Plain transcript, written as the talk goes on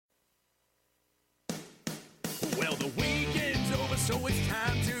Well, the weekend's over, so it's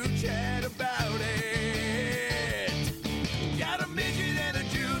time to chat about it. Got a midget and a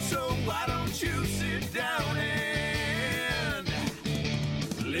Jew, so why don't you sit down and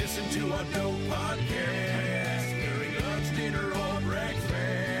listen to our dope podcast during lunch, dinner, or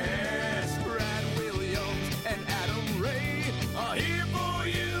breakfast. Brad Williams and Adam Ray are here for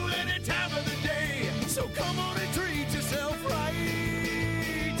you any time of the day. So come on and treat yourself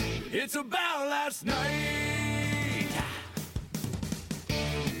right. It's about last night.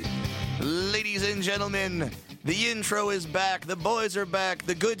 Ladies and gentlemen, the intro is back, the boys are back,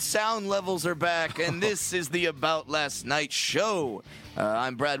 the good sound levels are back, and this is the About Last Night show.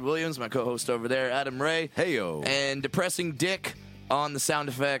 I'm Brad Williams, my co-host over there, Adam Ray. Heyo. And Depressing Dick on the sound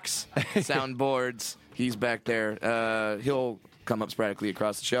effects, soundboards. He's back there. He'll come up sporadically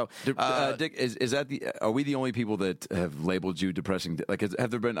across the show. Dick, is that are we the only people that have labeled you depressing? Like, have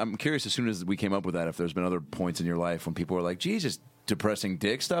there been? I'm curious. As soon as we came up with that, if there's been other points in your life when people were like, "Jesus, depressing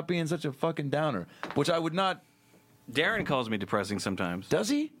Dick, stop being such a fucking downer," which I would not. Darren calls me depressing sometimes. Does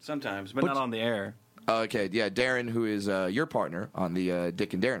he? Sometimes, but not on the air. Okay, yeah, Darren, who is your partner on the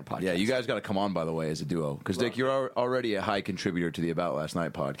Dick and Darren podcast. Yeah, you guys got to come on, by the way, as a duo, because Dick, you're already a high contributor to the About Last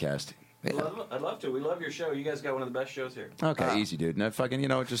Night podcast. Yeah. Well, I'd love to. We love your show. You guys got one of the best shows here. Okay, easy, dude. No, fucking,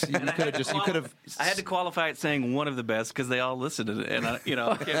 just you could have. I had to qualify it saying one of the best because they all listened to it, and I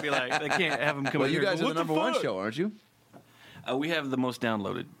can't be like they can't have them come. Well, in you here guys and are go, the number "What one the fuck?" show, aren't you? We have the most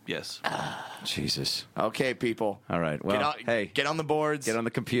downloaded. Yes. Jesus. Okay, people. All right. Well, get on the boards. get on the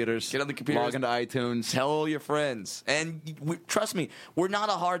computers. Get on the computers. Log into iTunes. Tell your friends. And trust me, we're not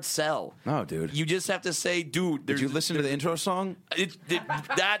a hard sell. No, dude. You just have to say, dude. Did you listen to the intro song?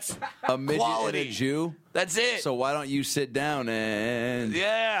 That's A midget quality. and a Jew. That's it. So why don't you sit down and?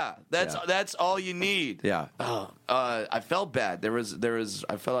 Yeah, that's all you need. Yeah. I felt bad.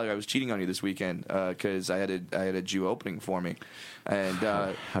 I felt like I was cheating on you this weekend because I had a Jew opening for me, and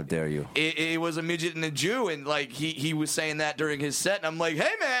How dare you? it was a midget and a Jew, and like he was saying that during his set, and I'm like,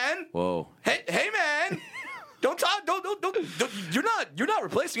 hey man, Whoa. hey man, don't talk, don't you're not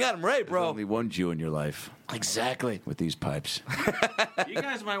replacing Adam Ray, There's bro. only one Jew in your life Exactly. with these pipes. You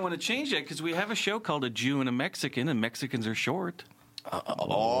guys might want to change that because we have a show called A Jew and a Mexican, and Mexicans are short.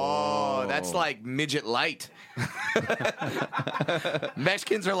 Oh, that's like midget light.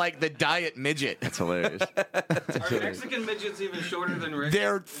 Mexicans are like the diet midget. That's hilarious. Are Mexican midgets even shorter than regular?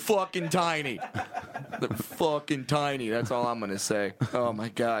 They're fucking tiny. They're fucking tiny. That's all I'm gonna say. Oh my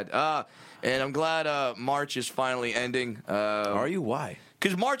god. And I'm glad March is finally ending. Are you? Why?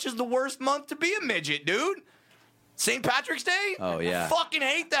 Because March is the worst month to be a midget, dude. St. Patrick's Day? Oh, yeah. Fucking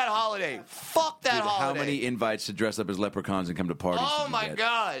hate that holiday. Fuck that Dude, holiday. how many invites to dress up as leprechauns and come to parties? Oh did you my get?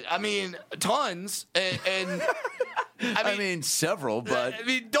 god. I mean, tons. And I mean, several, but I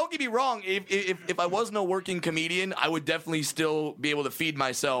mean, don't get me wrong. If I wasn't a working comedian, I would definitely still be able to feed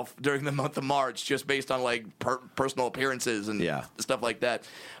myself during the month of March, just based on like personal appearances and stuff like that.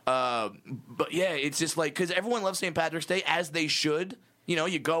 But yeah, it's just like because everyone loves St. Patrick's Day, as they should. You know,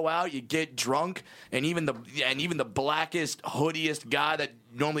 you go out, you get drunk, and even the blackest, hoodiest guy that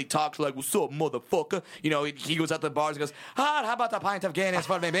normally talks like, "What's up, motherfucker?" You know, he goes out to the bars and goes, how about a pint of Guinness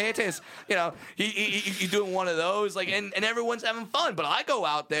for me, mateys? You know, he's doing one of those, like, and everyone's having fun. But I go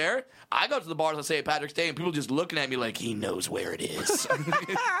out there, I go to the bars on St. Patrick's Day, and people just looking at me like, he knows where it is.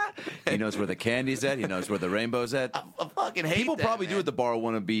 he knows where the candy's at. He knows where the rainbow's at. I fucking hate People that, probably man. do at the bar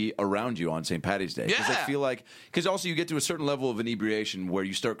want to be around you on St. Patty's Day. Because Yeah. they feel like, because also you get to a certain level of inebriation where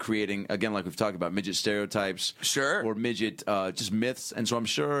you start creating, again, like we've talked about, midget stereotypes. Sure. Or midget just myths. And so I'm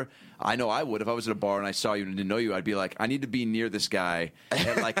sure, I know I would, if I was at a bar and I saw you and didn't know you, I'd be like, I need to be near this guy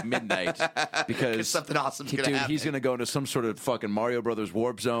at like midnight because something awesome's gonna dude, happen. he's going to go into some sort of fucking Mario Brothers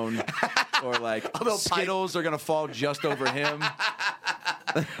warp zone or like little Skittles are going to fall just over him.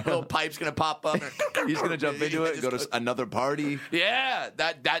 little pipe's gonna pop up. He's going to jump into it and go to another party. Yeah,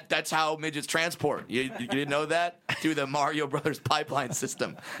 that's how midgets transport. You didn't know that? Through the Mario Brothers pipeline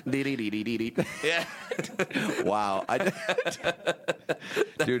system. Yeah. Wow.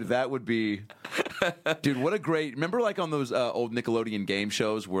 Dude, that would be... Dude, what a great... Remember like on those old Nickelodeon game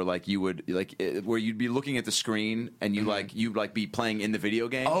shows where like you would... where you'd be looking at the screen and you'd be playing in the video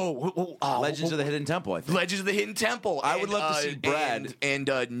game? Legends of the Hidden Temple, I think. Legends of the Hidden Temple. I would love to see Brad... And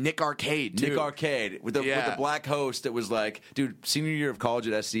Nick Arcade, too. Nick Arcade with the black host that was like, dude, senior year of college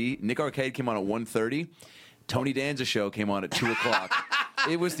at SC, Nick Arcade came on at 1:30. Tony Danza show came on at 2 o'clock.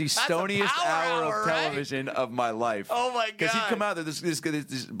 It was the stoniest power hour hour, of right? television of my life. Oh, my Because he'd God. come out there,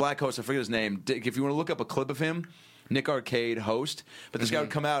 this black host, I forget his name. Dick, if you want to look up a clip of him, Nick Arcade host, but this guy would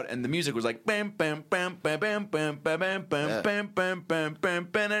come out and the music was like bam bam bam bam bam bam bam bam bam bam bam bam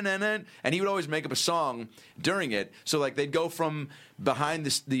bam bam, and he would always make up a song during it. So like they'd go from behind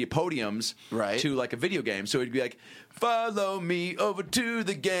the podiums to like a video game. So it'd be like, follow me over to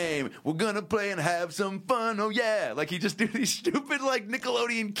the game. We're gonna play and have some fun. Oh yeah! Like he just do these stupid like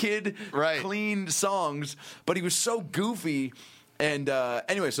Nickelodeon kid clean songs, but he was so goofy. And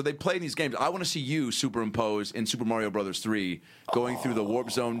anyway, so they play these games. I want to see you superimpose in Super Mario Brothers 3, going through the warp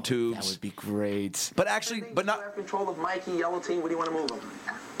zone tubes. That would be great. But actually, but not. Have control of Mikey, yellow team. Where do you want to move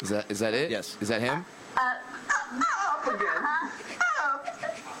him? Is that it? Yes. Is that him? Up again.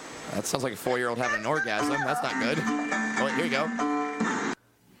 That sounds like a 4-year-old having an orgasm. That's not good. Well, here you go.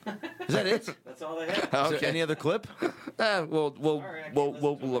 Is that it? That's all they have. Okay. Is there any other clip? We'll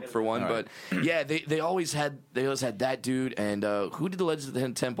look for one. All right. But yeah, they always had that dude. And who did the Legends of the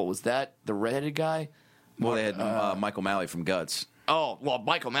Hidden Temple? Was that the redheaded guy? Well, they had Michael Malley from Guts. Oh, well,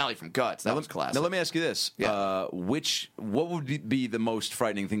 Michael Malley from Guts. That was classic. Now let me ask you this: Yeah. what would be the most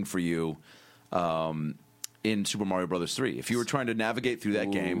frightening thing for you in Super Mario Brothers 3 if you were trying to navigate through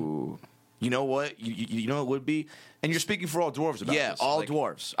that game? You know what? You know what it would be? And you're speaking for all dwarves about this. all Like,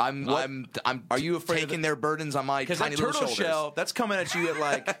 dwarves. I'm Are you afraid taking of their burdens on my Because tiny that little turtle shoulders? shell, that's coming at you at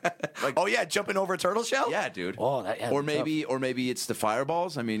like Oh yeah, jumping over a turtle shell? yeah, dude. Oh, that, yeah, or that'd be maybe it's the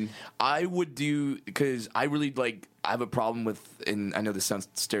fireballs. I mean, I would do, because I really I have a problem with, and I know this sounds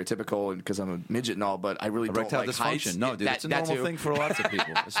stereotypical because I'm a midget and all, but I really don't erectile like heights. dysfunction. No, dude, that, it's a that normal too. thing for lots of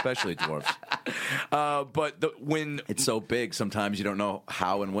people, especially dwarves. But when It's so big, sometimes you don't know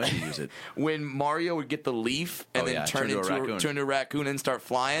how and when to use it. when Mario would get the leaf and then turn into a raccoon and start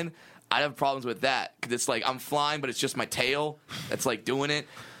flying, I'd have problems with that because it's like I'm flying, but it's just my tail that's like doing it.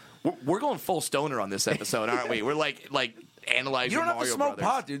 We're going full stoner on this episode, aren't we? We're like analyzing. You don't have Mario to smoke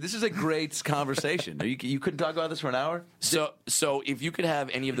Brothers. pot, dude. This is a great conversation. You couldn't talk about this for an hour? So if you could have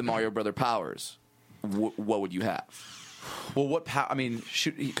any of the Mario Brother powers, what would you have? Well, what power? I mean,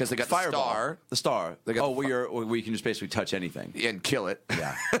 Because they got Fireball. The star. They got where you can just basically touch anything. and kill it.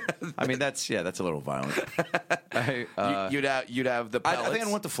 Yeah. I mean, that's a little violent. You'd have the pellets. I think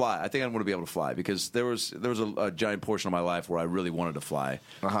I'd want to fly. I think I'd want to be able to fly because there was a giant portion of my life where I really wanted to fly.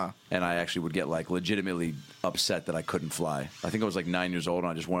 And I actually would get like legitimately upset that I couldn't fly. I think I was like 9 years old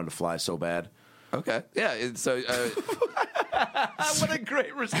and I just wanted to fly so bad. Okay. Yeah. So. What a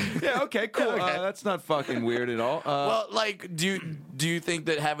great response. Yeah, okay, cool. Okay. That's not fucking weird at all. Well, like, do you think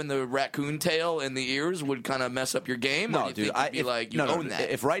that having the raccoon tail and the ears would kind of mess up your game? Or no, do you dude. think you'd be own that?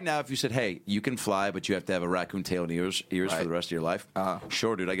 If right now, if you said, "Hey, you can fly, but you have to have a raccoon tail and ears for the rest of your life,"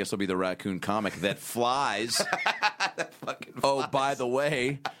 sure, dude. I guess I'll be the raccoon comic that flies. Oh, by the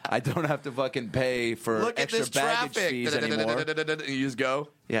way, I don't have to fucking pay for Look at extra this baggage traffic. fees anymore. You just go.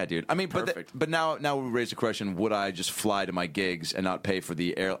 Yeah, dude. I mean, Perfect. but now we raise the question: would I just fly to my gigs and not pay for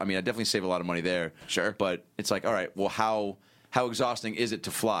the air? I mean, I definitely save a lot of money there. Sure. But it's like, all right, well, how exhausting is it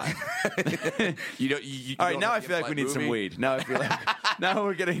to fly? You All right, now I feel like we need some weed. Now I feel like now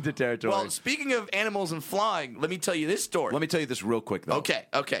we're getting into territory. Well, speaking of animals and flying, let me tell you this story. Let me tell you this real quick, though. Okay.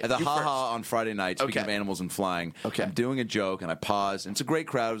 At the You Ha first. Ha on Friday night, speaking Okay. of animals and flying, Okay. I'm doing a joke, and I pause, and it's a great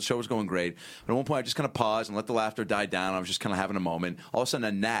crowd. The show was going great. But at one point, I just kind of paused and let the laughter die down. I was just kind of having a moment. All of a sudden,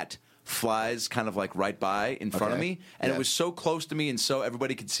 a gnat flies kind of like right by in front of Okay. me, and Yeah. it was so close to me, and so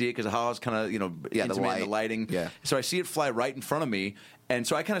everybody could see it because Ha Ha's kind of, the intimate in light. the lighting. Yeah. So I see it fly right in front of me. And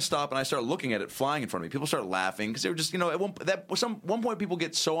so I kind of stop and I start looking at it flying in front of me. People start laughing because they were just, at one point people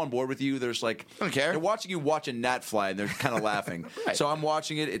get so on board with you. There's like, I don't care. They're watching you watch a gnat fly and they're kind of laughing. Right. So I'm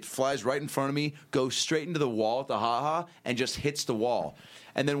watching it. It flies right in front of me, goes straight into the wall at the Ha Ha, and just hits the wall.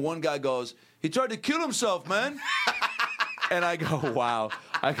 And then one guy goes, "He tried to kill himself, man." And I go, wow.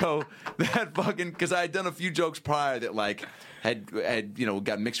 I go, that fucking, because I had done a few jokes prior that like had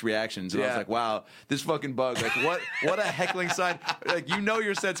got mixed reactions, and I was Yeah. like, wow, this fucking bug, like what a heckling sign. Like,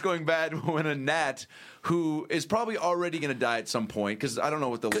 your set's going bad when a gnat who is probably already going to die at some point, because I don't know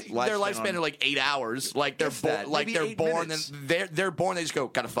what the lifespan Their lifespan on- is like 8 hours. Like they're If that, like maybe they're 8 born. minutes. And they're born. They just go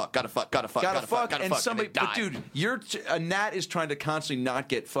gotta fuck. gotta fuck, and somebody, they die. but dude, a gnat is trying to constantly not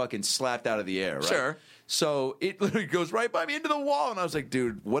get fucking slapped out of the air, right? Sure. So it literally goes right by me into the wall, and I was like,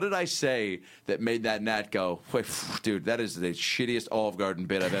 dude, what did I say that made that gnat go? Wait, dude, that is the shittiest Olive Garden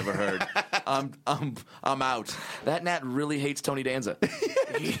bit I've ever heard. I'm out. That gnat really hates Tony Danza.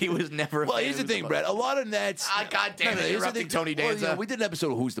 He was never. Well, here's the thing, Brett. A lot of gnats. God damn it! here's the Interrupting thing. Tony Danza. Well, we did an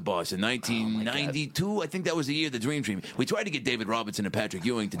episode of Who's the Boss in 1992. I think that was the year of the Dream Team. We tried to get David Robinson and Patrick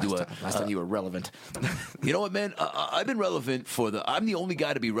Ewing to do Last time you were relevant. You know what, man? I've been relevant I'm the only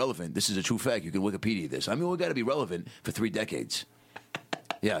guy to be relevant. This is a true fact. You can Wikipedia this. I'm the only guy to be relevant for 3 decades.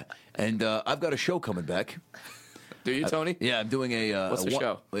 Yeah. And I've got a show coming back. Do you, Tony? Yeah, I'm doing a. What's the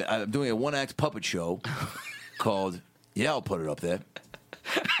show? I'm doing a one-act puppet show called. Yeah, I'll put it up there.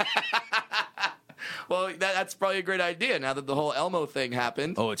 Well, that's probably a great idea now that the whole Elmo thing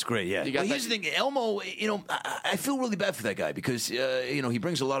happened. Oh, it's great, yeah. You got Here's the thing, Elmo, I feel really bad for that guy because, he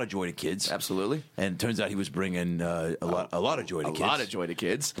brings a lot of joy to kids. Absolutely. And it turns out he was bringing a lot of joy to kids. A lot of joy to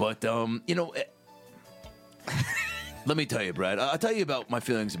kids. But, let me tell you, Brad. I'll tell you about my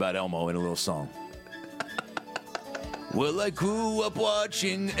feelings about Elmo in a little song. Well, I grew up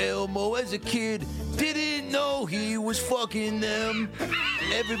watching Elmo as a kid. Didn't know he was fucking them.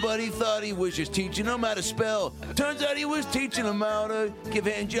 Everybody thought he was just teaching them how to spell. Turns out he was teaching them how to give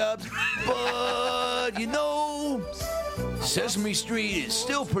hand jobs. But, Sesame Street is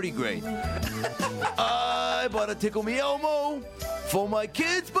still pretty great. I bought a Tickle Me Elmo for my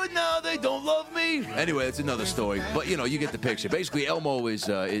kids, but now they don't love me. Anyway, it's another story. But, you get the picture. Basically, Elmo is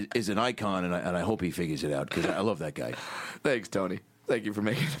an icon, and I hope he figures it out, because I love that guy. Thanks, Tony. Thank you for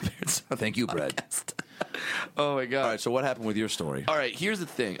making an appearance. Thank you, Brad. Oh, my God. All right, so what happened with your story? All right, here's the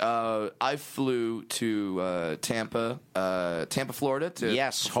thing. I flew to Tampa, Florida.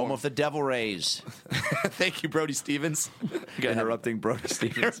 Yes, home of the Devil Rays. Thank you, Brody Stevens. Interrupting Brody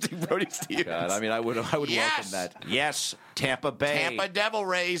Stevens. Brody Stevens. God, I mean, I would welcome that. Yes, Tampa Bay. Tampa Devil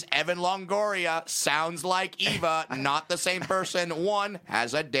Rays, Evan Longoria, sounds like Eva, not the same person. One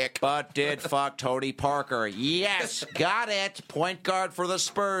has a dick. But did fuck Tony Parker. Yes, got it. Point guard for the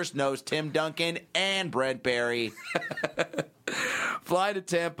Spurs knows Tim Duncan and Brent Barry. Fly to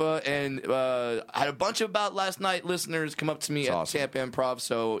Tampa, and I had a bunch of About Last Night listeners come up to me at awesome. Tampa Improv.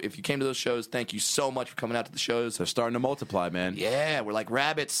 So if you came to those shows, thank you so much for coming out to the shows. They're starting to multiply, man. Yeah, we're like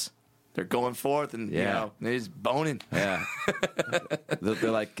rabbits. They're going forth, and they're just boning. Yeah.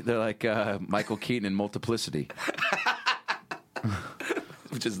 they're like Michael Keaton in Multiplicity.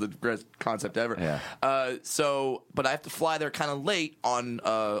 Which is the best concept ever. Yeah. But I have to fly there kind of late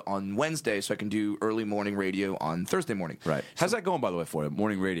on Wednesday, so I can do early morning radio on Thursday morning. Right. How's that going, by the way, for you?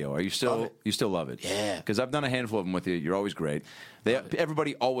 Morning radio. Are you still you still love it? Yeah. Because I've done a handful of them with you. You're always great.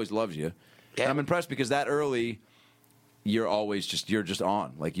 Everybody always loves you. Yeah. And I'm impressed because that early, you're just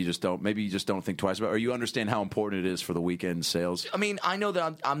on. Like you just don't think twice about it. Or you understand how important it is for the weekend sales. I mean, I know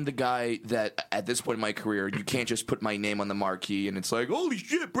that I'm the guy that at this point in my career, you can't just put my name on the marquee and it's like, holy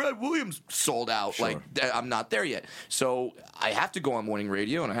shit, Brad Williams sold out. Sure. Like, I'm not there yet. So I have to go on morning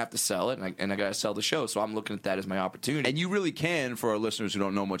radio and I have to sell it and I got to sell the show. So I'm looking at that as my opportunity. And you really can, for our listeners who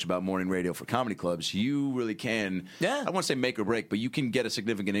don't know much about morning radio for comedy clubs, you really can, I won't say make or break, but you can get a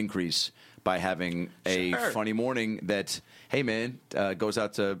significant increase by having a funny morning that, hey, man, goes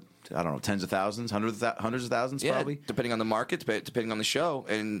out to, I don't know, tens of thousands, hundreds of thousands, probably. Depending on the market, depending on the show.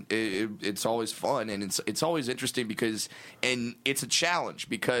 And it's always fun. And it's always interesting because – and it's a challenge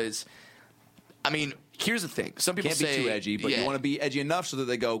because, I mean, here's the thing. Some people can't say – be too edgy, but you want to be edgy enough so that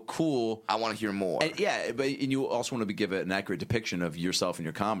they go, cool. I want to hear more. And, and you also want to give an accurate depiction of yourself and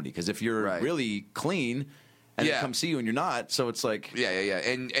your comedy. Because if you're really clean – and they come see you and you're not, so it's like... Yeah.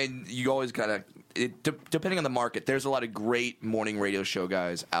 And you always gotta... depending on the market, there's a lot of great morning radio show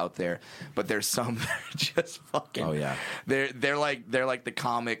guys out there, but there's some that are just fucking... Oh, yeah. They're like the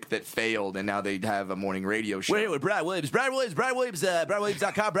comic that failed, and now they have a morning radio show. We're here with Brad Williams, BradWilliams.com,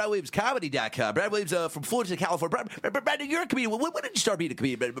 BradWilliamsComedy.com, Brad Williams from Florida to California. Brad, you're a comedian. When did you start being a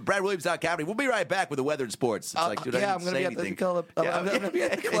comedian? BradWilliams.com. We'll be right back with the weather and sports. It's like, dude, I'm going to be at the club. I'm going to be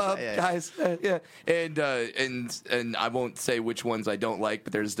at the club, guys. And I won't say which ones I don't like,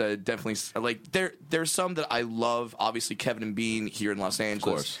 but there's definitely like there's some that I love. Obviously, Kevin and Bean here in Los Angeles,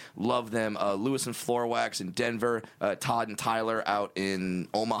 of course. Love them. Lewis and Floorwax in Denver. Todd and Tyler out in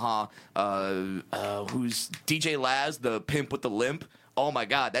Omaha. Who's DJ Laz, the pimp with the limp? Oh my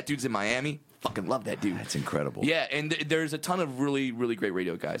God, that dude's in Miami. Fucking love that dude. That's incredible. Yeah, and there's a ton of really, really great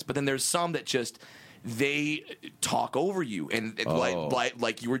radio guys, but then there's some that just they talk over you and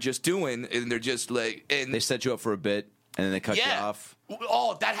like you were just doing, and they're just like, and they set you up for a bit and then they cut you off.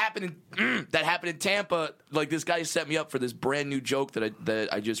 Oh, that happened in Tampa. Like, this guy set me up for this brand new joke that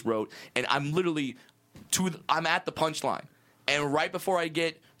I just wrote, and I'm literally I'm at the punchline, and right before I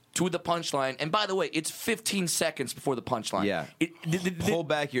get to the punchline, and by the way, it's 15 seconds before the punchline. Yeah. Pull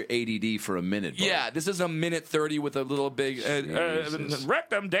back your ADD for a minute. Bro. Yeah, this is a minute 30 with a little big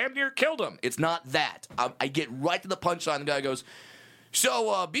wrecked him, damn near killed him. It's not that. I get right to the punchline. The guy goes,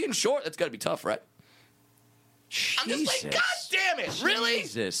 so being short, that's got to be tough, right? Jesus. I'm just like, God damn it, really?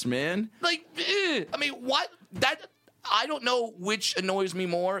 Jesus, man. Like, I mean, what? That I don't know which annoys me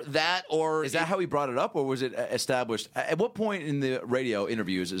more, that or... Is that how he brought it up, or was it established? At what point in the radio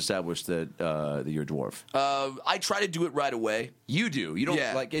interviews established that you're a dwarf? I try to do it right away. You do? You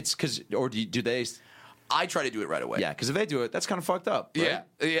don't, like, it's because... Or do they... I try to do it right away. Yeah, because if they do it, that's kind of fucked up. Right?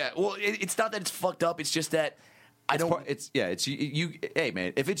 Yeah. Well, it's not that it's fucked up. It's just that I don't. It's you. Hey,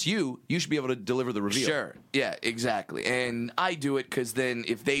 man, if it's you, you should be able to deliver the reveal. Sure. Yeah, exactly. And I do it because then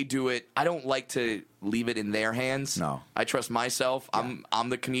if they do it, I don't like to leave it in their hands. No. I trust myself. Yeah. I'm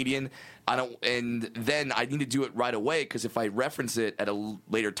the comedian. I don't, and then I need to do it right away because if I reference it at a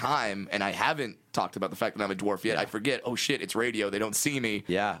later time and I haven't talked about the fact that I'm a dwarf yet, I forget. Oh shit, it's radio. They don't see me.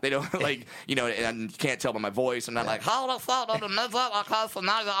 Yeah. They don't like and you can't tell by my voice. I'm not like how the fuck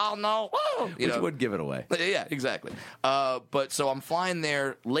I'll know. Which would give it away. Yeah, exactly. But so I'm flying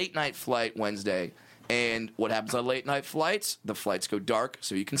there, late night flight Wednesday. And what happens on late night flights? The flights go dark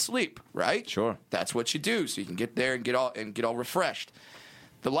so you can sleep, right? Sure. That's what you do, so you can get there and get all refreshed.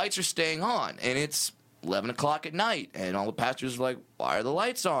 The lights are staying on, and it's 11 o'clock at night, and all the passengers are like, "Why are the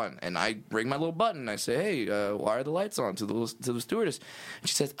lights on?" And I ring my little button, and I say, "Hey, why are the lights on?" to the stewardess. And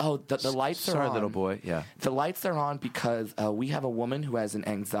she says, "Oh, the lights are on." Sorry, little boy. Yeah. The lights are on because we have a woman who has an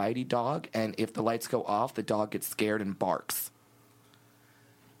anxiety dog, and if the lights go off, the dog gets scared and barks.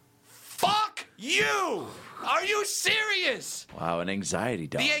 Fuck you! Are you serious? Wow, an anxiety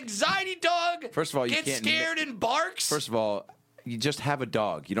dog. The anxiety dog First of all, you gets can't scared and barks? First of all, you just have a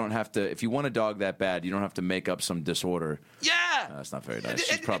dog. You don't have to. If you want a dog that bad, you don't have to make up some disorder. Yeah. That's not very nice.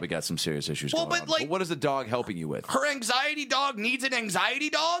 She's probably got some serious issues Well, going but, on. like- But what is the dog helping you with? Her anxiety dog needs an anxiety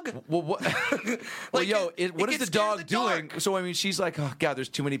dog? Well, what? Well, Like, yo, it what is gets the scared in dog the doing? dark. So I mean, she's like, oh god, there's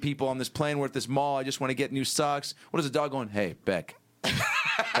too many people on this plane. We're at this mall. I just want to get new socks. What is the dog going? Hey,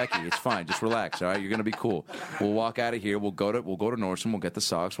 Becky, it's fine. Just relax. All right, you're gonna be cool. We'll walk out of here. We'll go to Nordstrom. We'll get the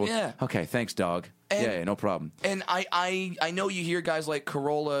socks. Yeah. Okay, thanks, dog. And- yeah, no problem. And I know you hear guys like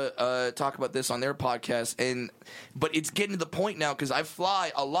Corolla talk about this on their podcast, but it's getting to the point now because I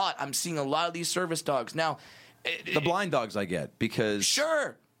fly a lot. I'm seeing a lot of these service dogs now. The blind dogs I get because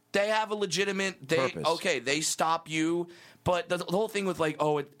Sure, they have a legitimate Purpose. Okay, they stop you, but the whole thing with like,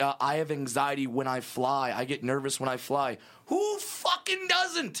 I have anxiety when I fly. I get nervous when I fly. Who fucking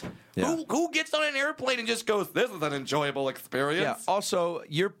doesn't? Yeah. Who gets on an airplane and just goes, "This is an enjoyable Yeah. experience"? Also,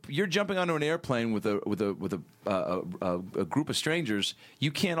 you're jumping onto an airplane with a group of strangers.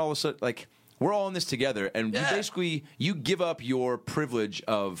 You can't all of a sudden like we're all in this together, and Yeah. you give up your privilege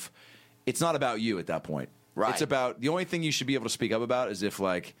of. It's not about you at that point. Right. It's about the only thing you should be able to speak up about is if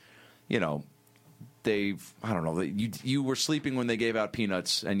I don't know, you were sleeping when they gave out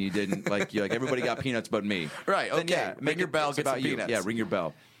peanuts and you didn't you're like everybody got peanuts but me. Right, Then, okay. yeah, Ring your bell, it's get some about you. peanuts. Yeah, ring your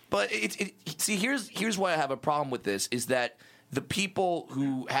bell. But see, here's why I have a problem with this is that the people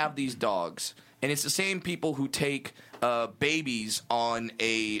who have these dogs, and it's the same people who take babies on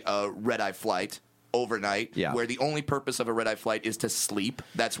a red-eye flight overnight, Yeah. where the only purpose of a red-eye flight is to sleep.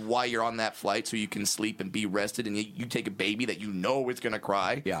 That's why you're on that flight, so you can sleep and be rested, and you take a baby that you know is going to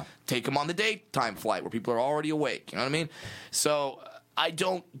cry. Yeah. Take them on the daytime flight where people are already awake. You know what I mean? So I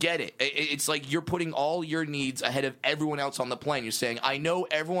don't get it. It's like you're putting all your needs ahead of everyone else on the plane. You're saying, I know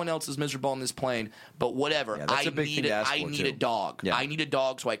everyone else is miserable on this plane, but whatever. Yeah, that's a big thing to ask I for, need too. a dog. Yeah. I need a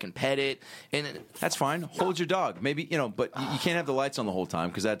dog so I can pet it. And That's fine. Hold your dog. Maybe but you can't have the lights on the whole time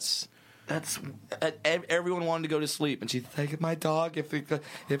because that's. everyone wanted to go to sleep, and she's like, "My dog. If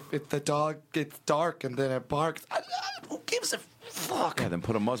the dog gets dark and then it barks, who gives a fuck?" Yeah, then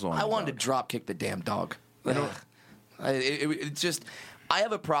put a muzzle on. I the wanted dog. to drop kick the damn dog. It's just, I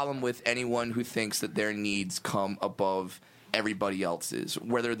have a problem with anyone who thinks that their needs come above everybody else's,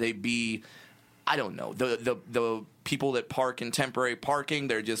 whether they be, I don't know, the people that park in temporary parking.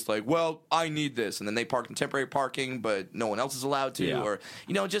 They're just like, well, I need this, and then they park in temporary parking, but no one else is allowed to, Yeah. or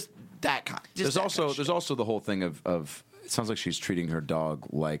just that kind. There's also the whole thing of it sounds like she's treating her dog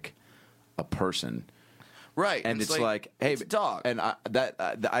like a person. right, And it's like, hey, it's a dog, and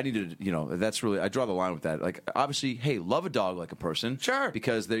I need to, that's really, I draw the line with that. Like, obviously, hey, love a dog like a person, Sure.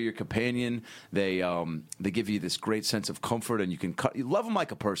 because they're your companion. They give you this great sense of comfort, and you love them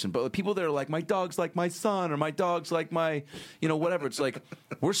like a person. But the people that are like, my dog's like my son, or my dog's like my, whatever. It's like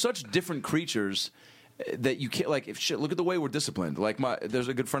we're such different creatures that you can't look at the way we're disciplined. Like there's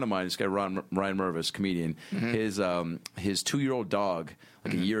a good friend of mine, this guy Ryan Mervis, comedian. Mm-hmm. His 2-year-old dog,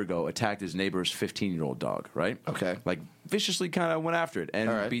 a year ago, attacked his neighbor's 15-year-old dog. Right? Okay. Like viciously, kind of went after it and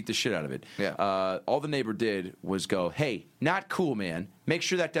All right. beat the shit out of it. Yeah. All the neighbor did was go, "Hey, not cool, man. Make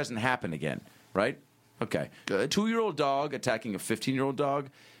sure that doesn't happen again." Right? Okay. Good. 2-year-old dog attacking a 15-year-old dog.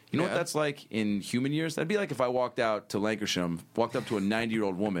 You know what Yeah. that's like in human years? That'd be like if I walked out to Lancashire, walked up to a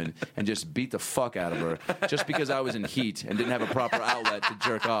 90-year-old woman and just beat the fuck out of her just because I was in heat and didn't have a proper outlet to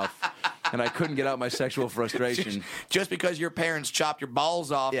jerk off. and I couldn't get out my sexual frustration. Just because your parents chopped your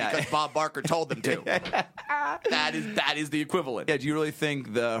balls off because Bob Barker told them to. That is the equivalent. Yeah, do you really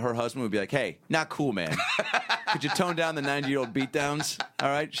think her husband would be like, hey, not cool, man. Could you tone down the 90-year-old beatdowns? All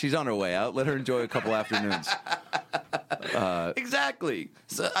right, she's on her way out. Let her enjoy a couple afternoons. Exactly.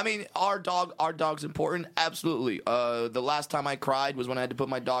 So I mean, our dog's important. Absolutely. The last time I cried was when I had to put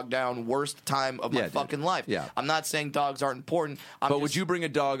my dog down. Worst time of my fucking life. Yeah. I'm not saying dogs aren't important. Would you bring a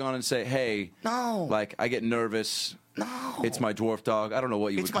dog on and say, hey, no, like I get nervous? No. It's my dwarf dog. I don't know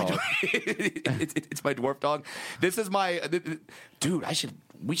what you would call it. It's my dwarf dog. This is my dude.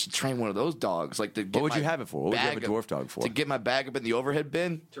 We should train one of those dogs. Like to get what would you have it for? What would you have a dwarf dog for? To get my bag up in the overhead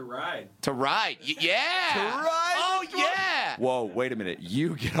bin. To ride. Yeah. To ride. Oh yeah. Whoa, wait a minute.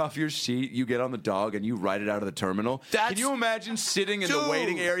 You get off your seat, you get on the dog, and you ride it out of the terminal. Can you imagine sitting in the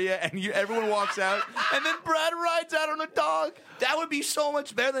waiting area and everyone walks out, and then Brad rides out on a dog? That would be so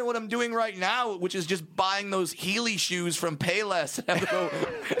much better than what I'm doing right now, which is just buying those Heeley shoes from Payless.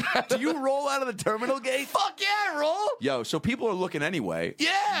 Do you roll out of the terminal gate? Fuck yeah, I roll. Yo, so people are looking anyway. Yeah.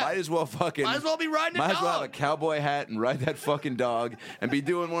 Might as well be riding a dog. Might as well have a cowboy hat and ride that fucking dog and be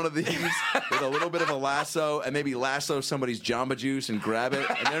doing one of these with a little bit of a lasso and maybe lasso somebody's Jamba Juice and grab it.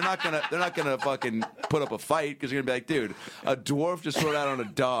 And they're not gonna fucking put up a fight because you're gonna be like, dude, a dwarf just rode out on a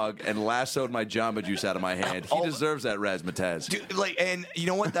dog and lassoed my Jamba Juice out of my hand. He deserves that razzmatazz. Dude, and you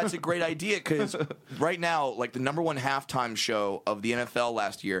know what? That's a great idea because right now, like the number one halftime show of the NFL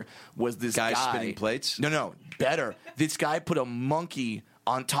last year was this guy spinning plates. No, better. This guy put a monkey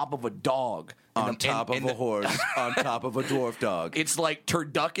on top of a dog. On top of a horse, on top of a dwarf dog. It's like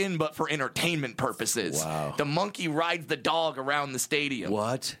turducken, but for entertainment purposes. Wow. The monkey rides the dog around the stadium.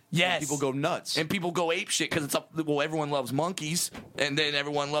 What? Yes. And people go nuts. And people go apeshit because everyone loves monkeys, and then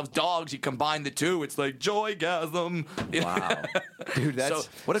everyone loves dogs. You combine the two, it's like joygasm. Wow. Dude,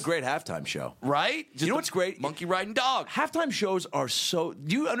 what a great halftime show. Right? You know what's great? Monkey riding dog. Halftime shows are so...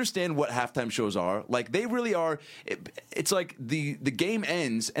 Do you understand what halftime shows are? Like, they really are... It's like the game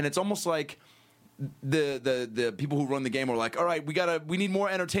ends, and it's almost like... The people who run the game are like, all right, we need more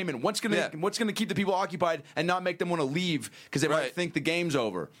entertainment. What's gonna keep the people occupied and not make them want to leave because they might think the game's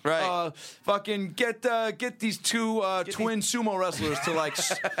over? Right. Fucking get these two twin sumo wrestlers to like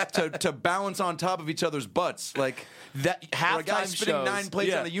to balance on top of each other's butts, like that. Halftime a guy spinning shows, 9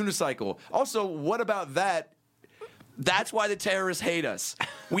 plates on a unicycle. Also, what about that? That's why the terrorists hate us.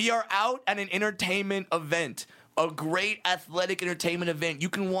 We are out at an entertainment event. A great athletic entertainment event. You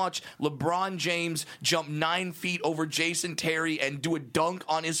can watch LeBron James jump 9 feet over Jason Terry and do a dunk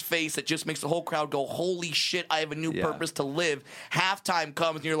on his face that just makes the whole crowd go, holy shit, I have a new purpose to live. Halftime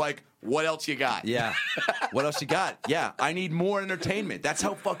comes and you're like, what else you got? Yeah. What else you got? Yeah. I need more entertainment. That's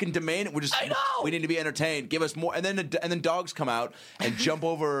how fucking demanding. I know. We need to be entertained. Give us more. And then dogs come out and jump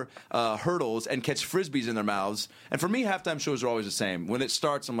over hurdles and catch frisbees in their mouths. And for me, halftime shows are always the same. When it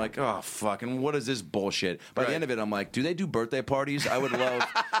starts, I'm like, oh, fucking, what is this bullshit? By the end of it, I'm like, do they do birthday parties? I would love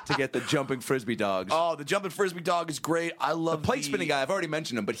to get the jumping frisbee dogs. Oh, the jumping frisbee dog is great. I love the plate spinning guy. I've already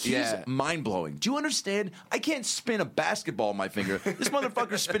mentioned him, but he's mind-blowing. Do you understand? I can't spin a basketball on my finger. This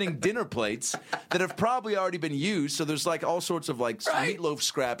motherfucker's spinning dinner plates that have probably already been used, so there's like all sorts of like meatloaf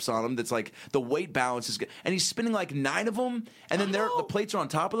scraps on them that's like the weight balance is good. And he's spinning like 9 of them, and then the plates are on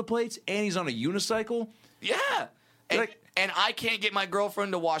top of the plates, and he's on a unicycle. Yeah. And I can't get my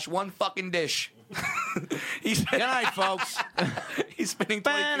girlfriend to wash one fucking dish. Good night, folks. He's spinning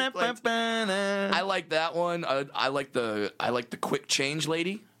 23 plates. I like that one. I like the quick change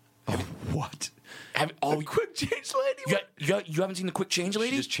lady. What? Quick change lady? You haven't seen the quick change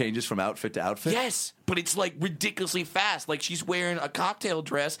lady? She just changes from outfit to outfit? Yes, but it's like ridiculously fast. Like she's wearing a cocktail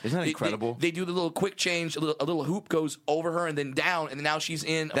dress. Isn't that incredible? They do the little quick change. A little hoop goes over her and then down, and then now she's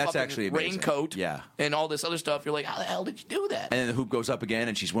in a raincoat. Yeah. And all this other stuff. You're like, how the hell did you do that? And then the hoop goes up again,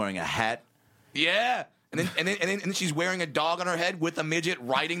 and she's wearing a hat. Yeah. And then she's wearing a dog on her head with a midget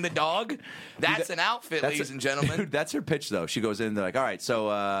riding the dog. That's an outfit, ladies and gentlemen. Dude, that's her pitch, though. She goes in and they're like, all right,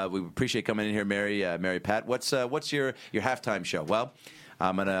 so we appreciate coming in here, Mary Pat. What's your halftime show? Well,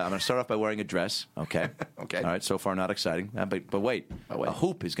 I'm gonna start off by wearing a dress. Okay. Okay. All right. So far, not exciting. But wait. A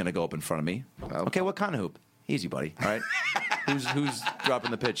hoop is gonna go up in front of me. Okay. What kind of hoop? Easy, buddy. All right. Who's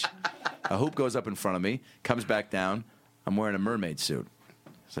dropping the pitch? A hoop goes up in front of me, comes back down. I'm wearing a mermaid suit.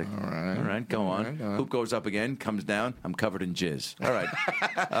 It's like, all right, go on. Hoop goes up again, comes down. I'm covered in jizz. All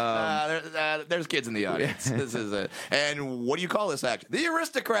right. There's kids in the audience. This is it. And what do you call this act? The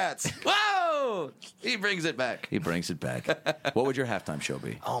Aristocrats. Whoa! He brings it back. What would your halftime show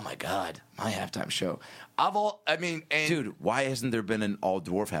be? Oh my God, my halftime show. Dude, why hasn't there been an all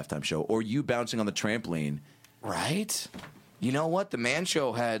dwarf halftime show? Or you bouncing on the trampoline? Right? You know what? The Man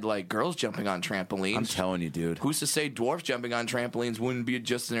Show had like girls jumping on trampolines. I'm telling you, dude. Who's to say dwarfs jumping on trampolines wouldn't be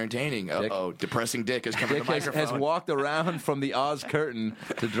just as entertaining? Uh-oh, depressing Dick is coming Dick to the microphone. has walked around from the Oz curtain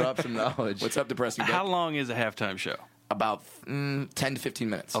to drop some knowledge. What's up, depressing Dick? How long is a halftime show? About 10 to 15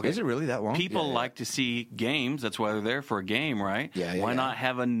 minutes. Okay. Is it really that long? People like to see games. That's why they're there for a game, right? Yeah, Why not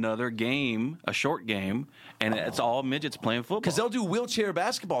have another game, a short game, and it's all midgets playing football? Because they'll do wheelchair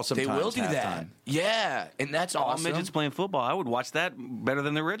basketball sometimes. They will do halftime. that. Yeah, and that's all awesome. midgets playing football. I would watch that better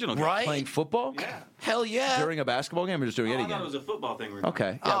than the original game. Right? Playing football? Yeah. Hell yeah. During a basketball game or just during Oh, any I thought game? it was a football thing.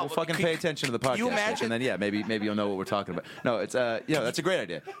 Okay. Yeah, Oh, we'll fucking could- pay attention to the could podcast. you imagine- And then, maybe you'll know what we're talking about. No, it's, that's a great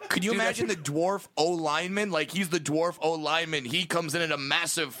idea. Could you Dude, imagine the dwarf O lineman? Like he's the dwarf O lineman. He comes in at a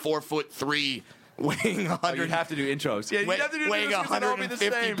massive 4'3", weighing 100. Oh, you'd have to do intros. Yeah, Weigh- you'd have to do weighing intros 'cause it'd all be the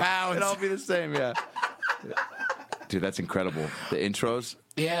 150 same. pounds. It'd all be the same, yeah. Dude, that's incredible. The intros.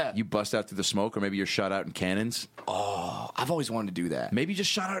 Yeah. You bust out through the smoke, or maybe you're shot out in cannons. Oh, I've always wanted to do that. Maybe you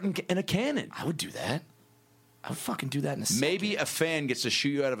just shot out in a cannon. I would do that. I would fucking do that in a second. Maybe a fan gets to shoot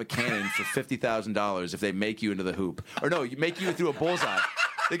you out of a cannon for $50,000 if they make you into the hoop. Or no, you make you through a bullseye.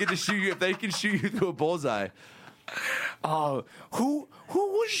 They get to shoot you if they can shoot you through a bullseye. Oh, who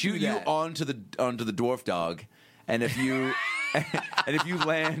would Shoot do you that? onto the dwarf dog, and if you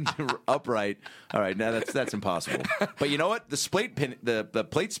land upright, all right, now that's impossible. But you know what? The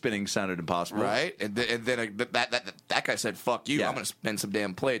plate spinning sounded impossible, Right? And then that guy said, fuck you, Yeah. I'm going to spin some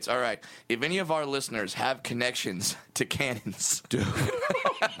damn plates. All right. If any of our listeners have connections to cannons, Dude.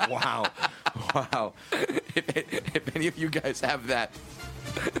 Wow. if any of you guys have that,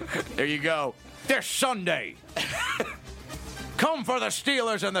 there you go. This Sunday, come for the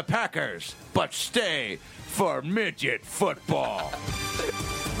Steelers and the Packers, but stay for midget football.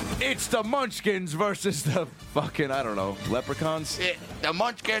 It's the Munchkins versus the fucking, I don't know, Leprechauns. The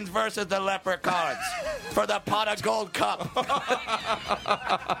Munchkins versus the Leprechauns for the Pot of Gold Cup.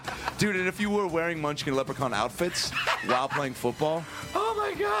 Dude, and if you were wearing Munchkin Leprechaun outfits while playing football, Oh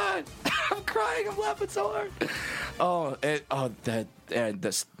my God, I'm crying. I'm laughing so hard. Oh my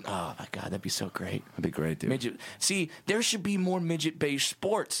God, that'd be so great. that'd be great, dude. Midget. See, there should be more midget-based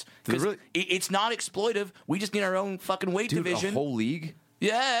sports There because really- it's not exploitive. We just need our own fucking weight Dude, division. a whole league?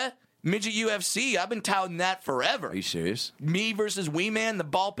 Yeah, midget UFC. I've been touting that forever. Are you serious? Me versus Wee Man, the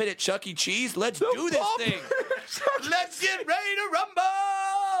ball pit at Chuck E. Cheese. Let's do this ball thing. Let's get ready to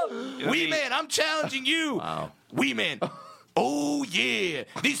rumble. Wee Man, I'm challenging you. Wow. Wee Man. Oh, yeah.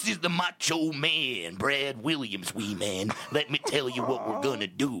 This is the Macho Man, Brad Williams, Wee Man. Let me tell you what we're going to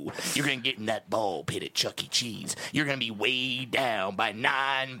do. You're going to get in that ball pit at Chuck E. Cheese. You're going to be weighed down by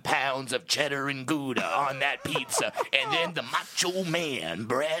 9 pounds of cheddar and Gouda on that pizza. And then the Macho Man,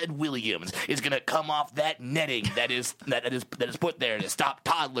 Brad Williams, is going to come off that netting that is put there to stop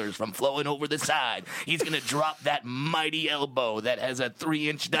toddlers from flowing over the side. He's going to drop that mighty elbow that has a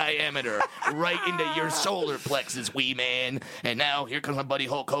 3-inch diameter right into your solar plexus, Wee Man. And now here comes my buddy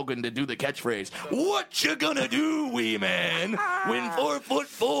Hulk Hogan to do the catchphrase. What you gonna do, Wee Man, when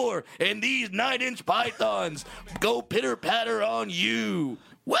 4'4" and these 9-inch pythons go pitter-patter on you?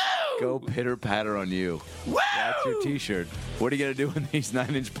 Woo! Go pitter-patter on you. Woo! That's your T-shirt. What are you going to do when these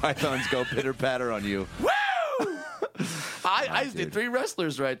 9-inch pythons go pitter-patter on you? Woo! I just did dude. 3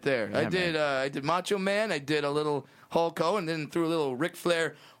 wrestlers right there. I did Macho Man, I did a little Hulk Hogan, and then threw a little Ric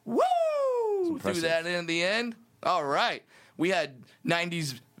Flair. Woo! Threw impressive. that in the end. All right. We had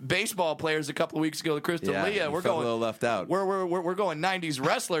 90s baseball players a couple of weeks ago, the Crystal Yeah, Leah. you We're felt a going little left out. We're going 90s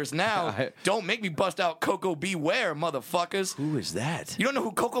wrestlers now. Don't make me bust out Coco Beware, motherfuckers. Who is that? You don't know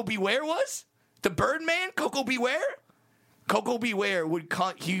who Coco Beware was? The Birdman, Coco Beware? Coco Beware would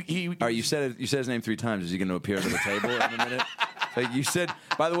he All right, you said his name 3 times. Is he going to appear at the table in a minute? Like you said,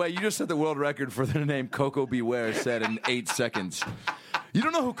 by the way, you just set the world record for the name Coco Beware said in 8 seconds. You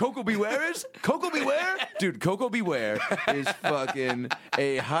don't know who Coco Beware is? Coco Beware? Dude, Coco Beware is fucking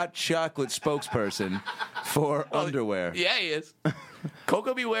a hot chocolate spokesperson for underwear. Yeah, he is.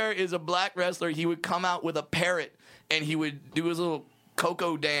 Coco Beware is a black wrestler. He would come out with a parrot and he would do his little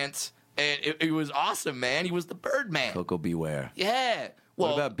Coco dance, and it was awesome, man. He was the Birdman. Coco Beware. Yeah.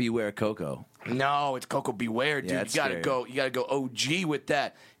 Well, What about Beware Coco? no, it's Coco Beware, dude. Yeah, You it's gotta scary. go. You gotta go OG with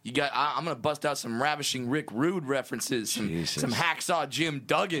that. I'm gonna bust out some ravishing Rick Rude references, Jesus. some hacksaw Jim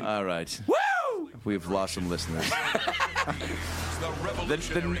Duggan. All right. Woo! We've lost some listeners. The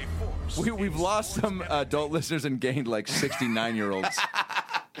revolutionary force. We've lost some adult listeners and gained like 69-year-olds.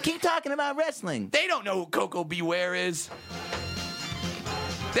 Keep talking about wrestling. They don't know who Coco Beware is.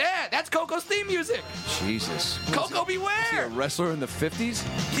 Yeah, that's Coco's theme music. Jesus. Coco Is he a Beware. wrestler in the 50s?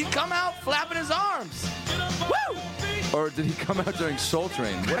 He'd come out flapping his arms. Woo! Or did he come out during Soul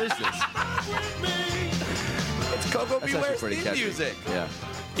Train? What is this? It's Coco That's Beware's actually pretty theme catchy. music. Yeah.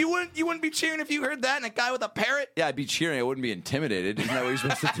 You wouldn't be cheering if you heard that and a guy with a parrot? Yeah, I'd be cheering. I wouldn't be intimidated. Isn't that what he's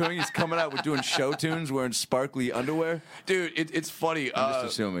supposed to be doing? He's coming out with doing show tunes, wearing sparkly underwear. Dude, it's funny. I'm just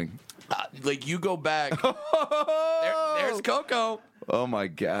assuming. Like, you go back. There's Coco. Oh my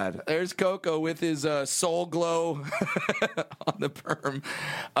God. There's Coco with his soul glow on the perm.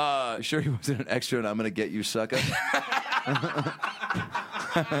 You sure he wasn't an extra and I'm going to get you, sucker?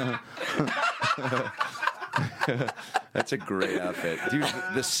 That's a great outfit. Dude,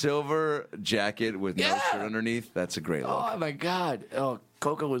 the silver jacket with no shirt underneath, that's a great look. Oh, my God. Oh,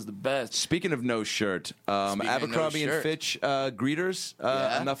 Coco was the best. Speaking of no shirt, Abercrombie and Fitch greeters,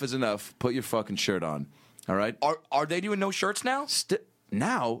 enough is enough. Put your fucking shirt on. All right? Are they doing no shirts now?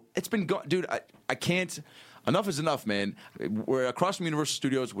 Now, it's been gone. Dude, I can't. Enough is enough, man. We're across from Universal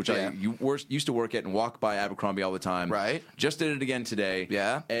Studios, which I used to work at and walk by Abercrombie all the time. Right. Just did it again today.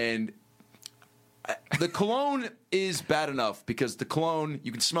 Yeah. And the cologne is bad enough because the cologne,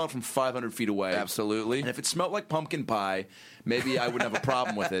 you can smell it from 500 feet away. Absolutely. And if it smelled like pumpkin pie, maybe I wouldn't have a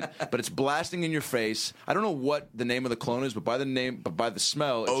problem with it. But it's blasting in your face. I don't know what the name of the cologne is, but by the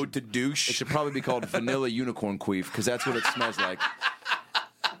smell, Ode to douche. it should probably be called Vanilla Unicorn Queef because that's what it smells like.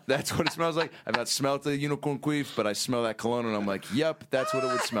 That's what it smells like. I've not smelled the unicorn queef, but I smell that cologne and I'm like, yep, that's what it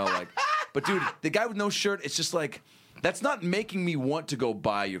would smell like. But dude, the guy with no shirt, it's just like, that's not making me want to go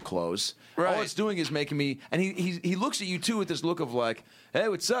buy your clothes. Right. All it's doing is making me, and he looks at you too with this look of like, hey,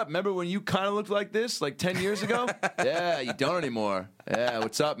 what's up? Remember when you kind of looked like this like 10 years ago? Yeah, you don't anymore. Yeah,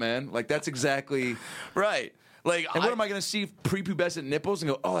 what's up, man? Like that's exactly Right. Like, and what am I going to see prepubescent nipples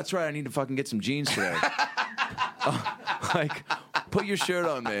and go, oh, that's right, I need to fucking get some jeans today. Like, put your shirt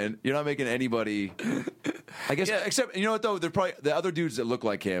on, man. You're not making anybody. I guess, except you know what though? They're probably the other dudes that look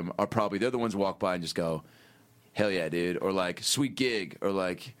like him are probably they're the ones who walk by and just go, hell yeah, dude, or like sweet gig, or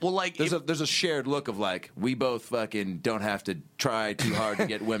like there's a shared look of like we both fucking don't have to try too hard to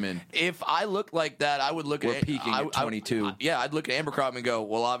get women. If I looked like that, I would look We're at peaking at 22. I'd look at Abercrombie and go,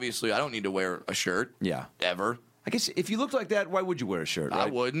 well, obviously, I don't need to wear a shirt. Yeah, ever. I guess if you looked like that, why would you wear a shirt? Right? I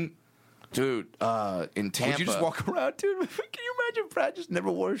wouldn't. Dude, in Tampa. Would you just walk around, dude? Can you imagine Brad just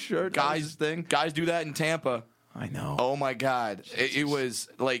never wore a shirt? Guys do that in Tampa. I know. Oh my God, it was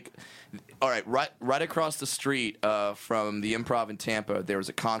like, all right across the street from the Improv in Tampa, there was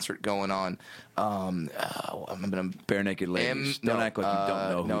a concert going on. I'm gonna Bare Naked Ladies. Don't act like you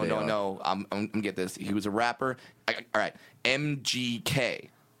don't know who they are. No. I'm gonna get this. He was a rapper. All right, MGK.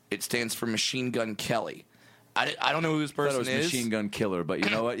 It stands for Machine Gun Kelly. I don't know who this person I thought it was is. Machine Gun Killer, but you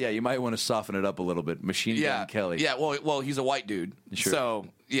know what? Yeah, you might want to soften it up a little bit. Machine Gun Kelly. Yeah, well, he's a white dude. Sure. So,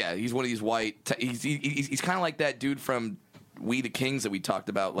 yeah, he's one of these white... He's kind of like that dude from We the Kings that we talked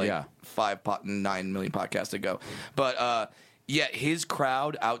about 9 million podcasts ago. But, yeah, his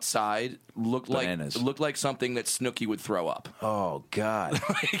crowd outside looked like something that Snooki would throw up. Oh, God.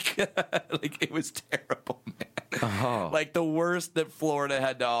 like, it was terrible, man. Oh. Like, the worst that Florida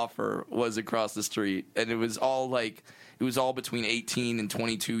had to offer was across the street. And it was all between 18 and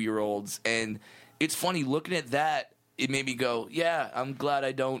 22-year-olds. And it's funny, looking at that, it made me go, yeah, I'm glad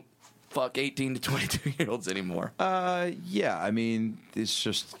I don't fuck 18 to 22-year-olds anymore. Yeah, I mean, it's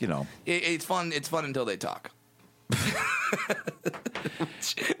just, you know. It's fun until they talk.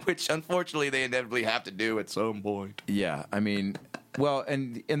 which unfortunately they inevitably have to do at some point. Yeah, I mean, well,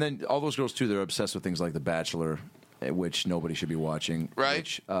 and then all those girls too, they're obsessed with things like The Bachelor, which nobody should be watching. Right.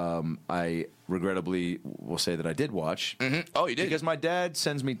 Which I regrettably will say that I did watch. Mm-hmm. Oh, you did? Because my dad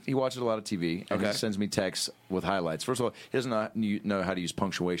he watches a lot of TV, and he sends me texts with highlights. First of all, he doesn't know how to use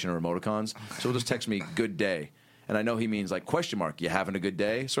punctuation or emoticons, so he'll just text me, good day. And I know he means like question mark. You having a good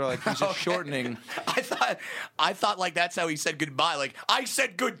day? So like he's just shortening. I thought like that's how he said goodbye. Like I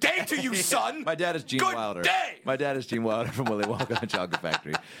said good day to you, son. My dad is Gene good Wilder. Day. My dad is Gene Wilder from Willy Wonka and the Chocolate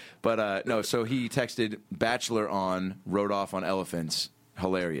Factory. But no, so he texted Bachelor on, rode off on elephants.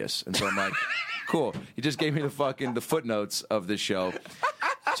 Hilarious. And so I'm like, cool. He just gave me the footnotes of this show.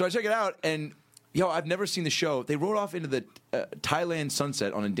 So I check it out and. Yo, I've never seen the show. They rode off into the Thailand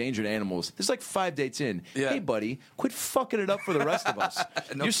sunset on endangered animals. This is like 5 dates in. Yeah. Hey, buddy, quit fucking it up for the rest of us.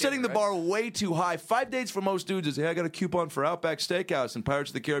 You're setting the bar way too high. 5 dates for most dudes is, hey, I got a coupon for Outback Steakhouse and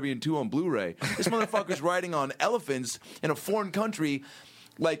Pirates of the Caribbean 2 on Blu-ray. This motherfucker's riding on elephants in a foreign country.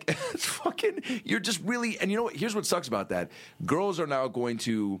 Like, it's fucking, you're just really, and you know what? Here's what sucks about that. Girls are now going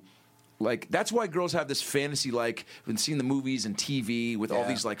to... Like, that's why girls have this fantasy, like, when seeing the movies and TV with all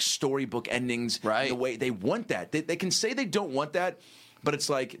these, like, storybook endings. Right. The way they want that. They can say they don't want that, but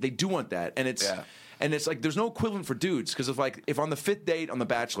it's like, they do want that. And it's, And it's like there's no equivalent for dudes because if on the 5th date on The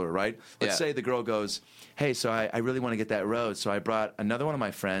Bachelor, right? Let's say the girl goes, hey, so I really want to get that road, so I brought another one of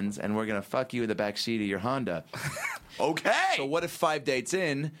my friends, and we're gonna fuck you in the back seat of your Honda. Okay. So what if 5 dates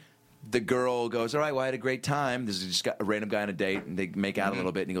in, the girl goes, all right, well, I had a great time. This is just a random guy on a date, and they make out a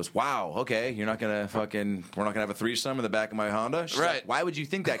little bit, and he goes, wow, okay, we're not gonna have a threesome in the back of my Honda? She's Right. like, why would you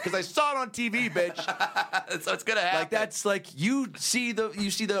think that? Because I saw it on TV, bitch. So it's gonna happen. Like that's like you see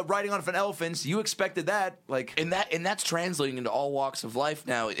the riding on an elephant. You expected that, like, And that's translating into all walks of life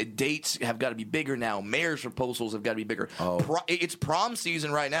now. Dates have got to be bigger now. Marriage proposals have got to be bigger. It's prom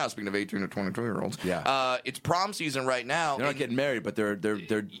season right now. Speaking of 18 to 22-year-olds, it's prom season right now. they're not getting married, but they're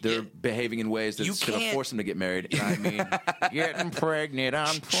behaving in ways that's going to force them to get married. I mean, Getting pregnant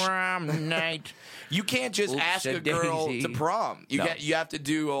on prom night. You can't just ask a girl Oopsie-daisy. to prom. You have to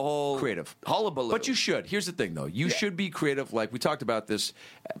do a whole creative hullabaloo. But you should. Here's the thing, though. You should be creative. Like we talked about this,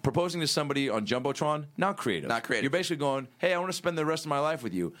 proposing to somebody on Jumbotron, not creative. Not creative. You're basically going, hey, I want to spend the rest of my life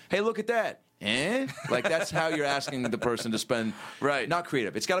with you. Hey, look at that. Like that's how you're asking the person to spend. Right. Not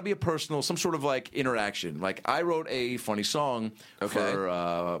creative. It's got to be a personal, some sort of like interaction. Like I wrote a funny song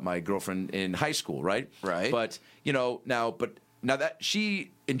for my girlfriend in high school, right? Right. But now that she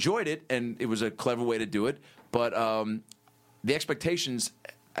enjoyed it and it was a clever way to do it, but the expectations.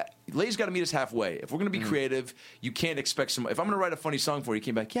 Ladies got to meet us halfway. If we're going to be creative, you can't expect some. If I'm going to write a funny song for you,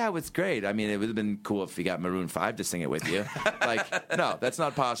 came back, yeah, it was great. I mean, it would have been cool if you got Maroon 5 to sing it with you. Like, no, that's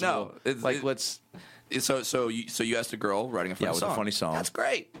not possible. So you asked a girl writing a funny song. with a funny song. That's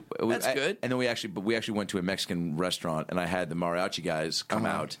great. That's good. And then we actually went to a Mexican restaurant, and I had the mariachi guys come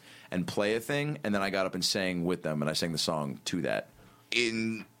out and play a thing, and then I got up and sang with them, and I sang the song to that.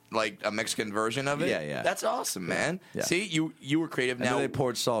 In like a Mexican version of it? Yeah. That's awesome, man. Yeah. See, you were creative. And Now then they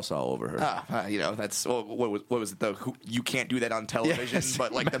poured salsa all over her. That's what was it though? You can't do that on television,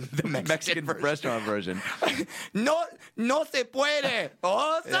 but like the Mexican version. restaurant version. No se puede.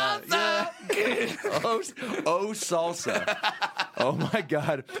 Oh salsa. Oh salsa. Oh my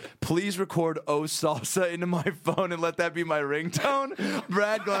God. Please record Oh salsa into my phone and let that be my ringtone.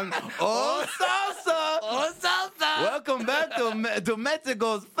 Brad going, Oh salsa. Oh salsa. Welcome back to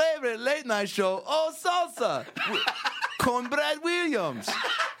Mexico's favorite late night show, Oh Salsa, con Brad Williams.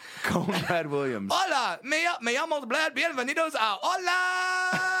 Hola, me llamo Brad. Bienvenidos a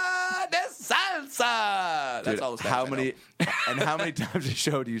Hola de Salsa. That's Dude, all the how many times a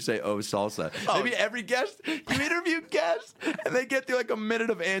show do you say "Oh salsa"? Maybe every guest you interview guests, and they get through like a minute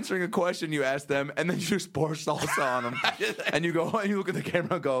of answering a question you ask them, and then you just pour salsa on them, and you go and you look at the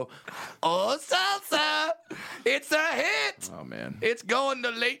camera and go, Oh salsa. It's a hit. "Oh man, It's going to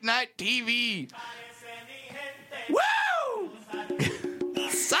late night TV. Woo!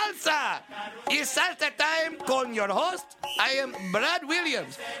 Salsa! It's salsa time con your host. I am Brad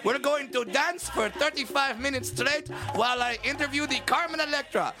Williams. We're going to dance for 35 minutes straight while I interview the Carmen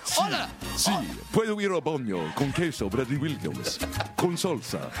Electra. Hola! Sí, puedo ir al baño con queso Bradley Williams, con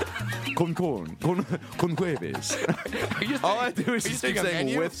salsa, con corn, con jueves. all I do is you just keep saying a saying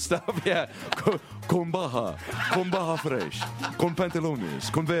menu? with stuff, yeah." Con baja fresh, con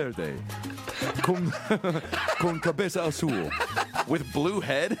pantalones, con verde, con cabeza azul. With blue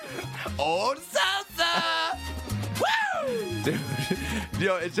head. Oh, salsa! Woo!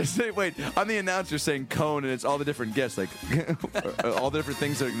 Dude, it's just wait. I'm the announcer saying cone, and it's all the different guests, like all the different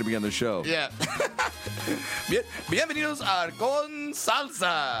things that are going to be on the show. Yeah. Bienvenidos a Con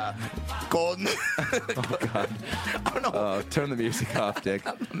Salsa. Con. I don't know. Turn the music off, Dick.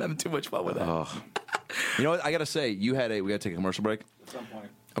 I'm having too much fun with that. You know what? I gotta say, we gotta take a commercial break. At some point.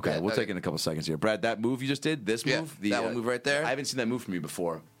 Okay, Yeah, we'll okay. take it in a couple seconds here. Brad, that move you just did, this Yeah, move, that one move right there. I haven't seen that move from you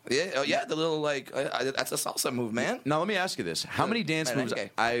before. Yeah, the little that's a salsa move, man. Now let me ask you this: how many dance moves? merengue.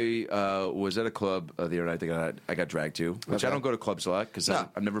 I was at a club the other night that I got dragged to, which I don't go to clubs a lot because No.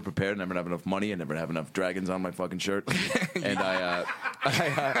 I'm never prepared, never have enough money, and never have enough dragons on my fucking shirt. And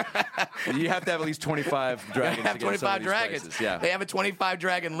you have to have at least 25 dragons. Have to get in some of 25 these dragons. places. Yeah, They have a 25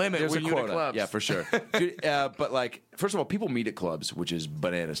 dragon limit. there's a when you're in quota. clubs. Yeah, for sure. Dude, but like, first of all, people meet at clubs, which is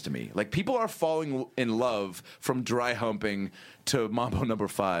bananas to me. Like, people are falling in love from dry humping to Mambo number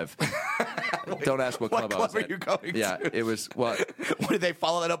 5. Don't ask what club I was club at. are you going Yeah, to? it was what. What did they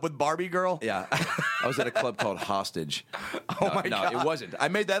follow that up with Barbie Girl? Yeah, I was at a club called Hostage. Oh my no, God. it wasn't. I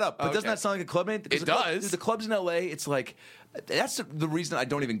made that up. But doesn't Okay. that sound like a club name? Because It the club- does. dude, the clubs in LA, it's like that's the reason I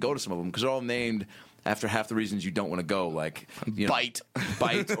don't even go to some of them because they're all named after half the reasons you don't want to go, like Bite.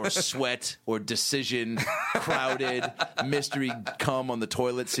 bite, or sweat, or decision, crowded, mystery, cum on the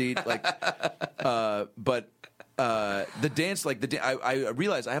toilet seat, like. But the dance, like I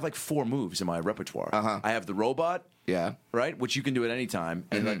realized I have like 4 moves in my repertoire. I have the robot. Yeah. right? Which you can do at any time,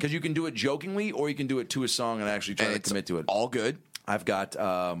 and because you can do it jokingly or you can do it to a song and actually try And to it's commit to it. all good. I've got.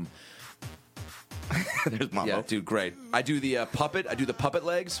 There's Mambo. Yeah, dude, great. I do the puppet. I do the puppet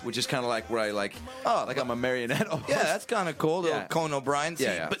legs, which is kind of like where I like I'm a marionette. Almost. Yeah, that's kind of cool. Little Yeah. Conan O'Brien. See,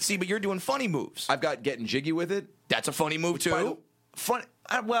 Yeah. But you're doing funny moves. I've got getting jiggy with it. That's a funny move too. Fun.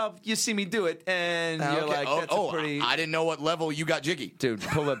 Well, you see me do it, and you're like, that's a pretty. I didn't know what level you got jiggy. Dude,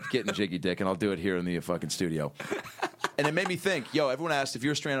 pull up getting jiggy, Dick, and I'll do it here in the fucking studio. And it made me think, everyone asked, if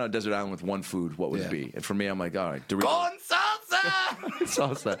you're stranded on a desert island with one food, what would it be? And for me, I'm like, all right, Doritos. Corn salsa!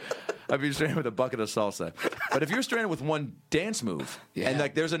 Salsa. I'd be stranded with a bucket of salsa. But if you're stranded with one dance move, and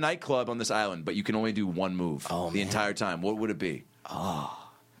like there's a nightclub on this island, but you can only do one move the entire time, what would it be? I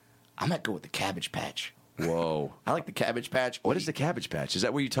might go with the Cabbage Patch. Whoa. I like the Cabbage Patch. What is the Cabbage Patch? Is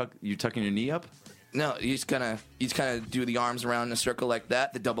that where you tucking your knee up? No, you just kind of do the arms around in a circle like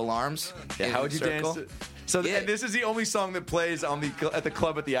that, the double arms. Yeah, in how a would you circle. dance? And this is the only song that plays at the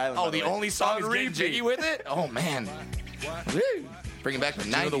club at the island. Oh, by the way. only song On is getting repeat. jiggy with it? Oh, man. Woo. Bringing back the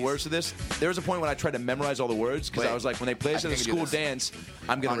 90s. You know the words of this? There was a point when I tried to memorize all the words because I was like, when they play this in a school dance,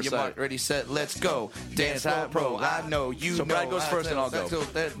 I'm going to recite. Your mark, ready, set, let's go. Dance Hall Pro. I know you know. So Brad goes first and I'll go.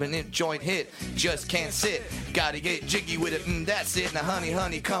 That joint hit. Just can't sit. Gotta get jiggy with it. That's it. Now,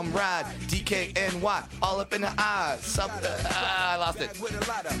 honey, come ride. DKNY. All up in the eyes. I lost it.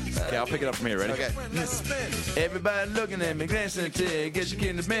 Okay, I'll pick it up from here. Ready? Okay. Everybody looking at me, glancing at you. Get your kid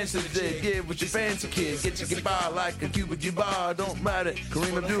in the bench today. Get with your fancy kid. Get your guitar like a Cuban bar. Don't ride it.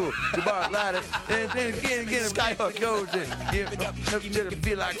 Kareem Abdul. Jabbar, light it. And then get a Skyhook goes in. Get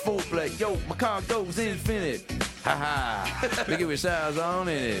feel like foreplay. Yo, my car goes infinite. Ha ha. Figure with styles on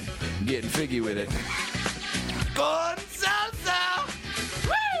in it. Getting figgy with it. Corn salsa.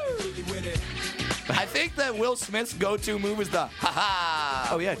 Woo! I think that Will Smith's go-to move is the ha-ha.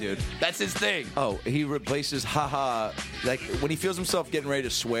 Oh, yeah, dude. That's his thing. Oh, he replaces ha-ha. Like, when he feels himself getting ready to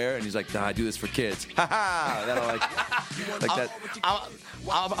swear, and he's like, nah, I do this for kids. Ha-ha. That'll like that.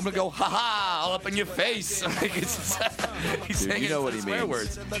 I'm going to go ha-ha all up in your face. He's saying you know what he swear means.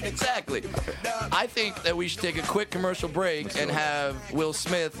 words. Exactly. I think that we should take a quick commercial break and have Will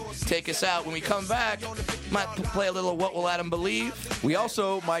Smith take us out. When we come back, might play a little What Will Adam Believe? We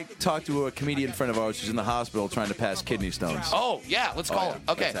also might talk to a comedian friend of ours who's in the hospital trying to pass kidney stones. Oh, yeah, let's call him.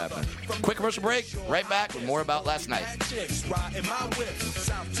 Okay. That's happening. Quick commercial break. Right back with more about last night. Riding my whip,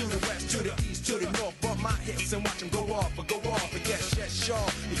 south to the west, to the east, to the north, bump my hips and watch them go off, and yes, sure,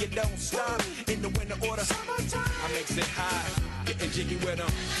 you don't stop in the winter order. I makes it high, getting jiggy with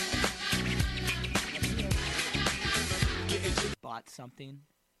them. Bought something,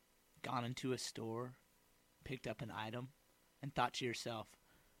 gone into a store, picked up an item, and thought to yourself,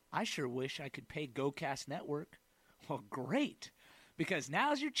 I sure wish I could pay GoCast Network. Well, great, because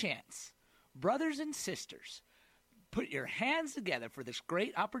now's your chance. Brothers and sisters, put your hands together for this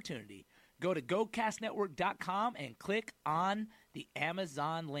great opportunity. Go to GoCastNetwork.com and click on the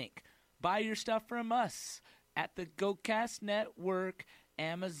Amazon link. Buy your stuff from us at the GoCast Network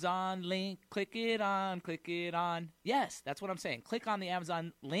Amazon link. Click it on. Yes, that's what I'm saying. Click on the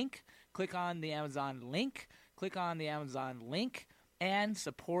Amazon link. Click on the Amazon link. Click on the Amazon link and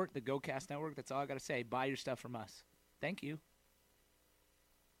support the GoCast Network. That's all I got to say. Buy your stuff from us. Thank you.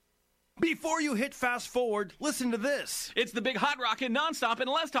 Before you hit fast forward, listen to this. It's the big hot rockin', non-stop and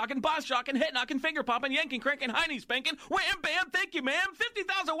less talking, boss jockin', head knocking, finger popping, yanking, cranking, hiney spanking, wham bam, thank you ma'am,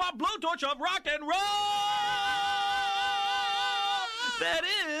 50,000 watt blowtorch of rock and roll. That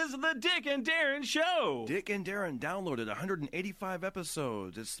is the Dick and Darren Show. Dick and Darren downloaded 185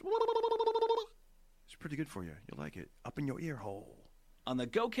 episodes. It's pretty good for you. You'll like it. Up in your ear hole. On the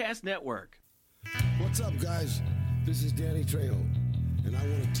GoCast Network. What's up, guys? This is Danny Trejo, and I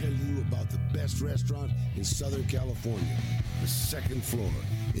want to tell you about the best restaurant in Southern California, the Second Floor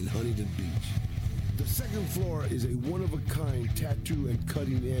in Huntington Beach. The Second Floor is a one-of-a-kind tattoo and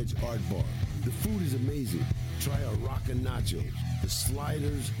cutting-edge art bar. The food is amazing. Try our Rockin' Nachos, the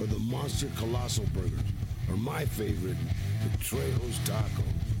sliders, or the Monster Colossal Burgers, or my favorite, the Trejo's Taco.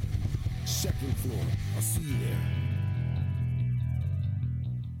 Second Floor. I'll see you there.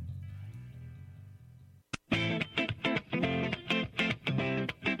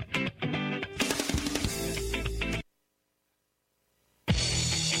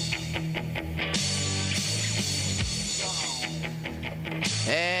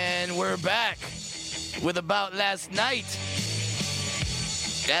 And we're back with About Last Night.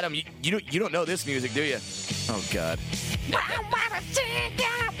 Adam, you don't know this music, do you? Oh, God.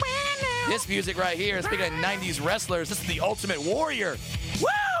 This music right here, speaking of 90s wrestlers, this is the Ultimate Warrior.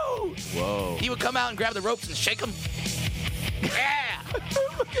 Woo! Whoa. He would come out and grab the ropes and shake them. Yeah!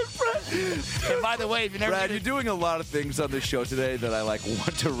 And by the way, if you never Brad, you're doing a lot of things on this show today that I like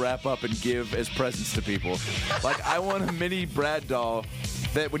want to wrap up and give as presents to people. Like I want a mini Brad doll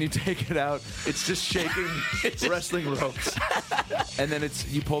that when you take it out, it's just shaking wrestling ropes, and then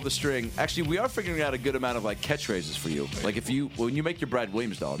you pull the string. Actually, we are figuring out a good amount of like catchphrases for you. Like when you make your Brad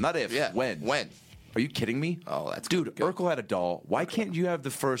Williams doll, not if, when. Are you kidding me? Oh, that's dude. Urkel had a doll. Why can't you have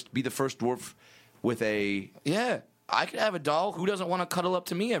be the first dwarf with a? Yeah, I could have a doll who doesn't want to cuddle up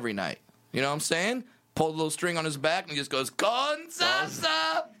to me every night. You know what I'm saying? Pull a little string on his back and he just goes,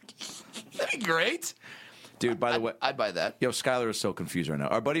 Gonzasa! That'd be great. Dude, by the way, I'd buy that. Yo, Skyler is so confused right now.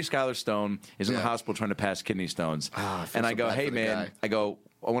 Our buddy Skyler Stone is in the hospital trying to pass kidney stones. And I go, hey, man, I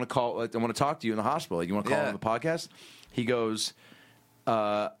want to talk to you in the hospital. You want to call on the podcast? He goes,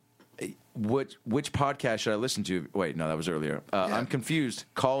 which podcast should I listen to? Wait, no, that was earlier. I'm confused.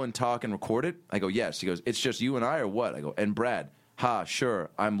 Call and talk and record it? I go, yes. He goes, it's just you and I or what? I go, and Brad. Ha,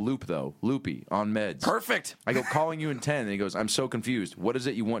 sure. I'm Loop, though. Loopy, on meds. Perfect. I go, calling you in 10. And he goes, I'm so confused. What is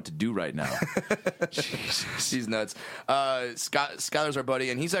it you want to do right now? Jesus. He's nuts. Skyler's our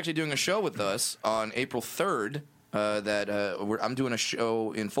buddy, and he's actually doing a show with us on April 3rd. I'm doing a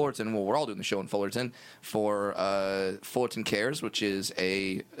show in Fullerton. Well, we're all doing the show in Fullerton for Fullerton Cares, which is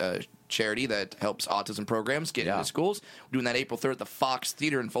a charity that helps autism programs get into schools. We're doing that April 3rd at the Fox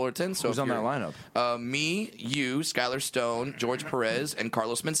Theater in Fullerton. So who's on that lineup? Me, you, Skyler Stone, George Perez, and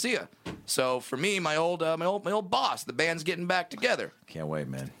Carlos Mencia. So for me, my old boss, the band's getting back together. Can't wait,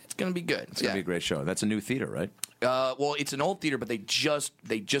 man. It's gonna be good. It's gonna be a great show. That's a new theater, right? Well, it's an old theater, but they just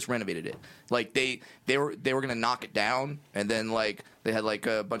renovated it. Like they were gonna knock it down, and then like they had like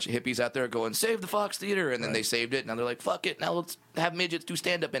a bunch of hippies out there going save the Fox Theater, and then they saved it. And now they're like, fuck it, now let's have midgets do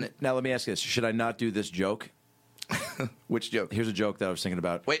stand up in it. Now let me ask you this: should I not do this joke? Which joke? Here's a joke that I was thinking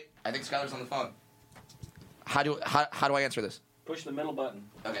about. Wait, I think Skyler's on the phone. How do I answer this? Push the middle button.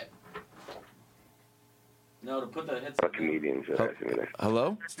 Okay. No, to put the headset. Comedians.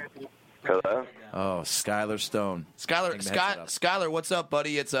 Hello? Hello? Oh, Skyler Stone. Skyler, what's up,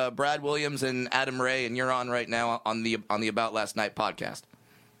 buddy? It's Brad Williams and Adam Ray, and you're on right now on the About Last Night podcast.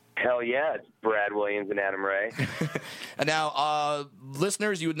 Hell yeah, it's Brad Williams and Adam Ray. And now,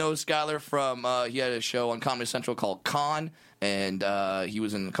 listeners, you would know Skyler from, he had a show on Comedy Central called Con, and he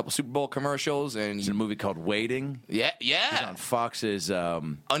was in a couple Super Bowl commercials. And he's in a movie called Waiting. Yeah. He's on Fox's...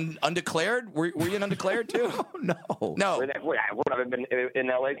 Undeclared? Were you in Undeclared, too? No. Wait, I've been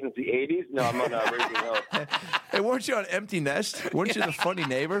in L.A. since the 80s? No, I'm on Raising Hope. Hey, weren't you on Empty Nest? Weren't you the funny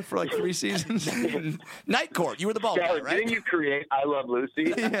neighbor for like 3 seasons? Night Court. You were the bald guy, right? Didn't you create I Love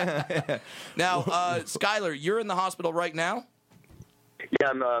Lucy? Yeah. Now, Skyler, you're in the hospital right now? Yeah,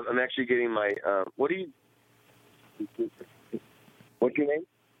 I'm actually getting my... What's your name?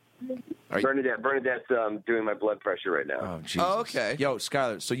 Bernadette's doing my blood pressure right now. Oh, Jesus. Oh, okay. Yo,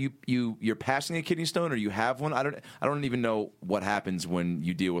 Skyler, so you're passing a kidney stone, or you have one? I don't even know what happens when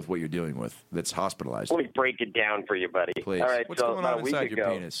you deal with what you're dealing with that's hospitalized. Let me break it down for you, buddy. Please. All right, What's so going on about a week inside your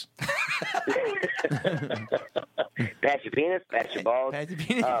ago, penis? Pass your penis, pass your balls. Pass your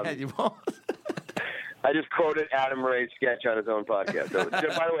penis, pass your balls. I just quoted Adam Ray's sketch on his own podcast. So, by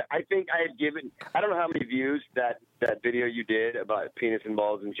the way, I think I had given, I don't know how many views that video you did about penis and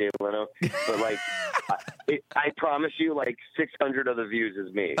balls and Jay Leno, but like, I promise you, like 600 of the views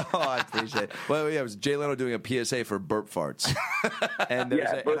is me. Oh, I appreciate it. Well, yeah, it was Jay Leno doing a PSA for burp farts. And,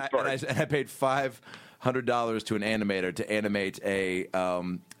 I paid $500 to an animator to animate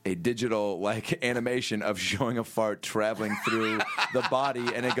a digital like animation of showing a fart traveling through the body,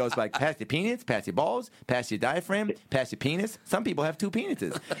 and it goes like past your penis, past your balls, past your diaphragm, past your penis. Some people have 2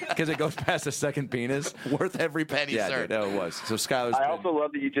 penises because it goes past a second penis. Worth every penny, yeah, sir. Dude, no, it was. So Skyler's. I also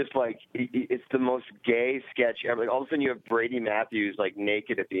love that you just like it's the most gay sketch ever. Like all of a sudden you have Brady Matthews like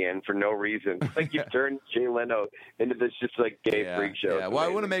naked at the end for no reason. Like you turned Jay Leno into this just like gay freak show. Yeah. Well, I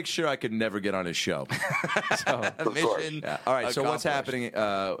want to make sure I could never get on his show. So, mission. Yeah. All right. So what's happening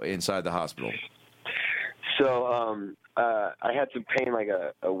inside the hospital? So I had some pain like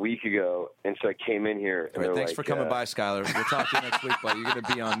a week ago, and so I came in here. And Right, thanks like, for coming by, Skyler. We'll talk to you next week, buddy. You're going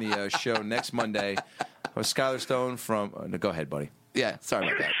to be on the show next Monday. Skyler Stone from... no, go ahead, buddy. Yeah, sorry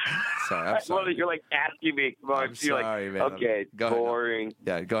about that. Sorry, I'm I sorry. love that you're like asking me. I'm sorry, like, man. okay, Go ahead. boring.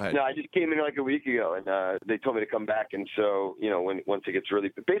 Yeah, go ahead. No, I just came in like a week ago, and they told me to come back. And so, once it gets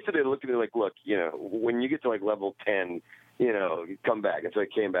really, basically they looked at me like, look, when you get to like level 10, you come back. And so I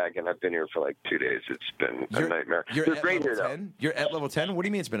came back, and I've been here for like 2 days. It's been a nightmare. You're at great level here, 10? You're at level 10? What do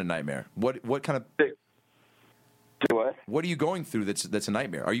you mean it's been a nightmare? What kind of... Do what? What are you going through that's a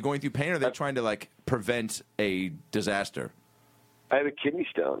nightmare? Are you going through pain, or are they trying to like prevent a disaster? I have a kidney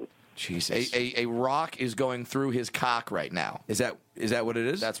stone. Jesus. A rock is going through his cock right now. Is that what it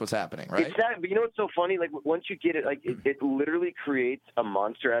is? That's what's happening, right? It's that, but you know what's so funny? Like once you get it, like it literally creates a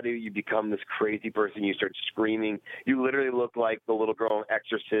monster out of you. You become this crazy person. You start screaming. You literally look like the little girl in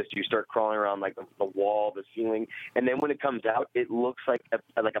Exorcist. You start crawling around like the wall, the ceiling, and then when it comes out, it looks like a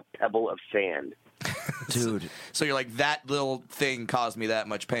pebble of sand. Dude. So you're like, that little thing caused me that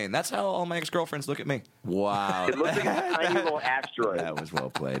much pain. That's how all my ex-girlfriends look at me. Wow. It looks like a tiny little asteroid. That was well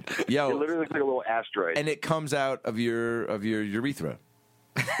played. Yo, it literally looks like a little asteroid. And it comes out of your urethra.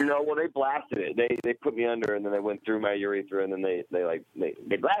 No, well, they blasted it. They put me under, and then they went through my urethra, and then they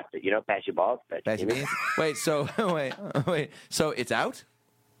blasted it. You know, pass your balls. Wait, so so it's out?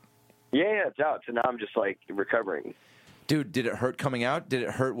 Yeah, it's out. So now I'm just like recovering. Dude, did it hurt coming out? Did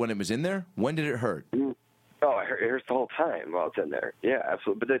it hurt when it was in there? When did it hurt? Oh, it hurts the whole time while it's in there. Yeah,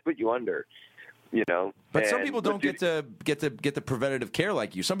 absolutely. But they put you under. You know, but some people don't get the preventative care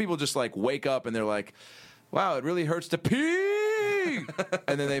like you. Some people just like wake up and they're like, "Wow, it really hurts to pee,"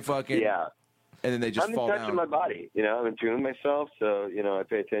 and then they fucking and then they just fall down. I'm in touch with my body. You know, I'm in tune with myself, so you know, I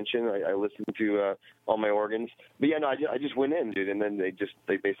pay attention. I listen to all my organs. But yeah, no, I just went in, dude, and then they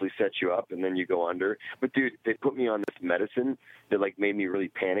basically set you up, and then you go under. But dude, they put me on this medicine that like made me really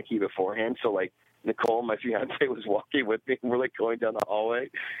panicky beforehand. So like, Nicole, my fiance, was walking with me, and we're like going down the hallway,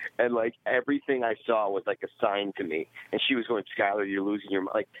 and like everything I saw was like a sign to me. And she was going, "Skylar, you're losing your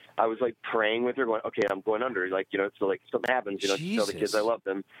mind." Like I was like praying with her, going, "Okay, I'm going under." Like, you know, so like something happens, you know, tell the kids I love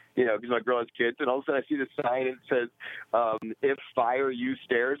them, you know, because my girl has kids. And all of a sudden I see this sign and it says, "If fire, use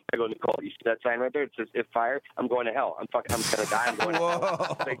stairs." I go, "Nicole, you see that sign right there? It says, if fire, I'm going to hell. I'm gonna die. I'm going to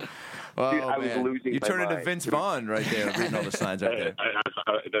hell." Like, dude, I was losing. You my turn mind. into Vince Vaughn right there, reading all the signs right there.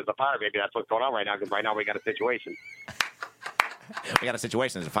 There's a fire, baby. That's what's going on right now. Because right now we got a situation. We got a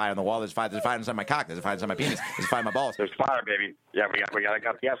situation. There's a fire on the wall. There's a fire inside my cock. There's a fire inside my penis. There's a fire in my balls. There's fire, baby. Yeah, we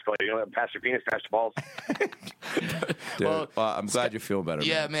got the escalator. You know, pass your penis, pass your balls. Dude, well, I'm glad you feel better.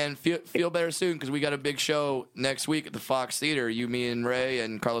 Yeah, man, feel better soon because we got a big show next week at the Fox Theater. You, me, and Ray,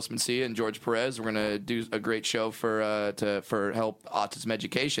 and Carlos Mencia and George Perez. We're gonna do a great show for help autism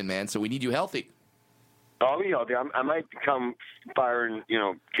education, man. So we need you healthy. Oh, you know, I might become firing, you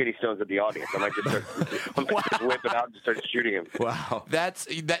know, kidney stones at the audience. I might just start whip it out and start shooting him. Wow.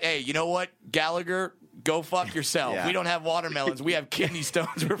 Hey, you know what, Gallagher? Go fuck yourself. Yeah. We don't have watermelons. We have kidney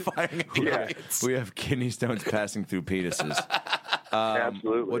stones we're firing at the audience. We have kidney stones passing through penises.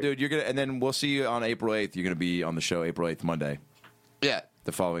 Absolutely. Well, dude, you're gonna, and then we'll see you on April 8th. You're gonna be on the show April 8th, Monday. Yeah.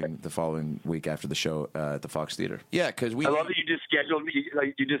 The following week after the show at the Fox Theater. Yeah, because I love that you just scheduled me.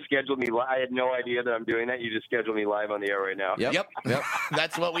 Like, you just scheduled me. I had no idea that I'm doing that. You just scheduled me live on the air right now. Yep.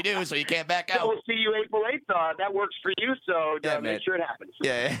 That's what we do. So you can't back out. So we'll see you April 8th. That works for you. So make sure it happens.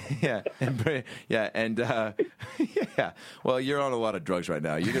 Yeah, yeah. Well, you're on a lot of drugs right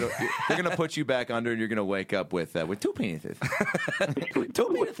now. They're gonna put you back under, and you're gonna wake up with two penises. Two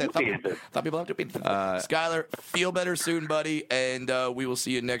penises. Some people have two penises. Skylar, feel better soon, buddy, and we will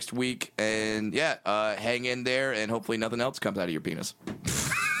see you next week. And hang in there, and hopefully nothing else comes out of your penis.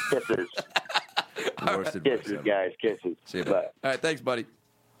 Kisses. Kisses, guys. Kisses. See you, bye. All right, thanks, buddy.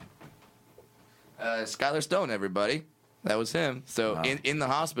 Skylar Stone, everybody. That was him. So Wow. in the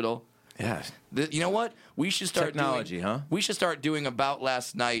hospital. Yeah. You know what? We should start Technology, doing, huh? We should start doing About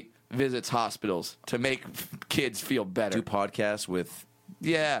Last Night visits hospitals to make kids feel better. Do podcasts with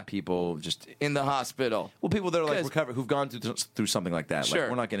people just in the hospital. Well, people that are like recovered, who've gone through something like that. Sure. Like,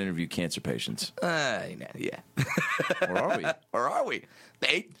 we're not going to interview cancer patients. Yeah. Or are we? Or are we?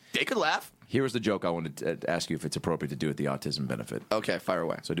 They could laugh. Here was the joke I wanted to ask you if it's appropriate to do at the autism benefit. Okay, fire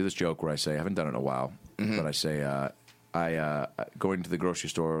away. So I do this joke where I say, I haven't done it in a while, but I say, going to the grocery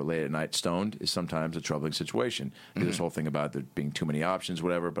store late at night stoned is sometimes a troubling situation. Do this whole thing about there being too many options,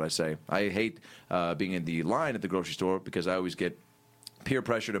 whatever, but I say, I hate being in the line at the grocery store because I always get peer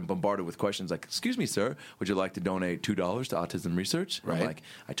pressured and bombarded with questions like, "Excuse me, sir, would you like to donate $2 to autism research?" Right. I'm like,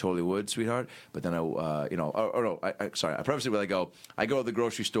 I totally would, sweetheart. But then I preface it with I go to the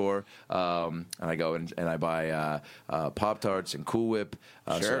grocery store and I go and I buy Pop-Tarts and Cool Whip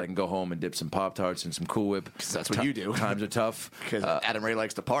so that I can go home and dip some Pop-Tarts and some Cool Whip. Because that's what you do. Times are tough. Because Adam Ray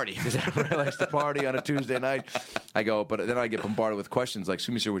likes to party. Because Adam Ray likes to party on a Tuesday night. I go, but then I get bombarded with questions like,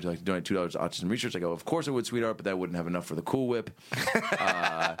 "Excuse me, sir, would you like to donate $2 to autism research?" I go, "Of course I would, sweetheart, but that wouldn't have enough for the Cool Whip."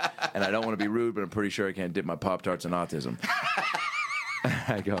 And I don't want to be rude, but I'm pretty sure I can't dip my Pop-Tarts in autism.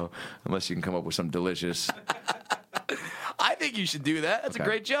 I go, unless you can come up with some delicious. I think you should do that. That's a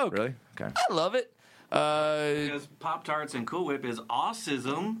great joke. Really? Okay. I love it. Because Pop-Tarts and Cool Whip is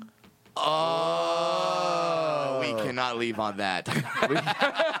autism. Oh, we cannot leave on that.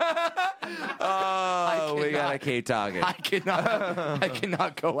 We gotta keep talking. I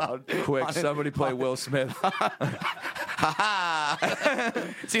cannot go out. Quick, somebody play Will Smith.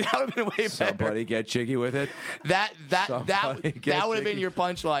 See, that would have been way better. Somebody get jiggy with it. That would have been jiggy. your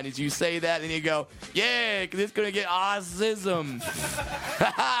punchline. Is you say that and you go, yeah, because it's gonna get autism.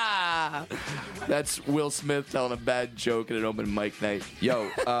 That's Will Smith telling a bad joke at an open mic night. Yo,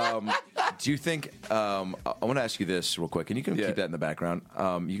 do you think? I want to ask you this real quick, and you can keep that in the background.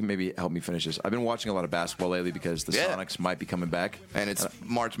 You can maybe help me finish this. I've been watching a lot of basketball lately because the Sonics might be coming back, and it's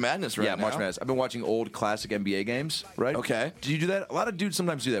March Madness right now. Yeah, March Madness. I've been watching old classic NBA games. Right? Okay. Do you do that? A lot of dudes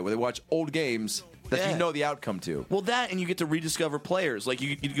sometimes do that, where they watch old games that you know the outcome to. Well, that and you get to rediscover players. Like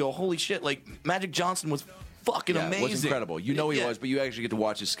you go, holy shit! Like Magic Johnson was fucking amazing. Was incredible. You know he was, but you actually get to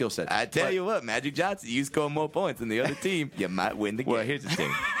watch his skill set. I tell you what, Magic Johnson, you score more points than the other team, you might win the game. Well, here's the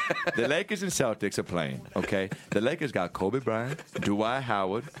thing. The Lakers and Celtics are playing, okay? The Lakers got Kobe Bryant, Dwight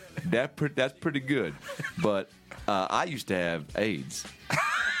Howard. That's pretty good. But I used to have AIDS.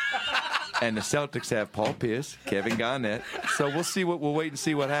 And the Celtics have Paul Pierce, Kevin Garnett. So we'll wait and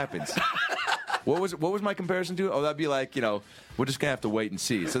see what happens. What was my comparison to? Oh, that'd be like, we're just gonna have to wait and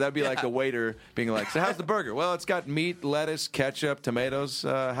see. So that'd be like the waiter being like, so how's the burger? Well, it's got meat, lettuce, ketchup, tomatoes.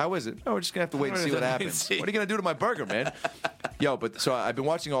 How is it? Oh, we're just gonna have to wait and see what happens. What are you gonna do to my burger, man? Yo, but so I've been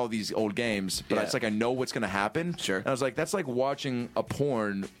watching all these old games, but it's like I know what's gonna happen. Sure. And I was like, that's like watching a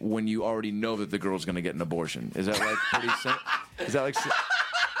porn when you already know that the girl's gonna get an abortion. Is that like pretty simple? Is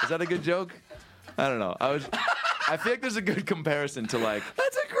that a good joke? I don't know. I feel like there's a good comparison to like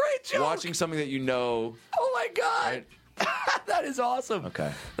that's a great joke. Watching something that you know. Oh my god. Right? That is awesome.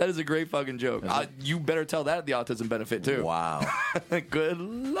 Okay. That is a great fucking joke. You better tell that at the autism benefit too. Wow. Good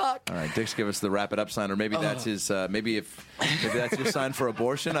luck. All right, Dick's give us the wrap it up sign, or maybe that's his. Maybe that's your sign for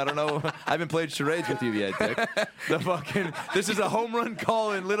abortion. I don't know. I haven't played charades with you yet, Dick. This is a home run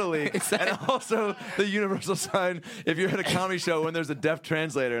call in Little League, and also the universal sign. If you're at a comedy show when there's a deaf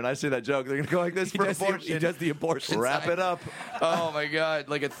translator and I say that joke, they're gonna go like this for abortion. He does the abortion. Wrap sign. it up. Oh my god,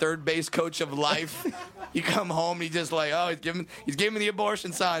 like a third base coach of life. You come home and he's just like, oh, he's giving me the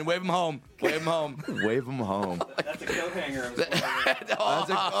abortion sign. Wave him home. Wave him home. Wave him home. That's a coat hanger.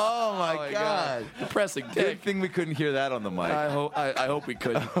 Oh my god. Depressing. Good thing we couldn't hear that on the mic. I hope we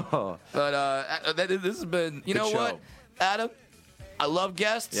could. But this has been. You know show. what, Adam? I love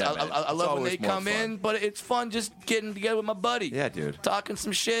guests. Yeah, I love when they come in, but it's fun just getting together with my buddy. Yeah, dude. Talking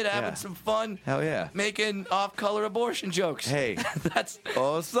some shit, having some fun. Hell yeah. Making off-color abortion jokes. Hey. That's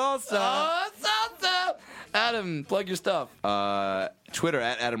salsa. Oh, salsa. Adam, plug your stuff. Twitter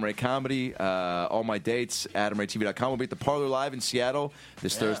at Adam Ray Comedy. All my dates, AdamRayTV.com. We'll be at the Parlor Live in Seattle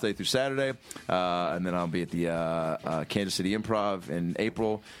this Thursday through Saturday. And then I'll be at the Kansas City Improv in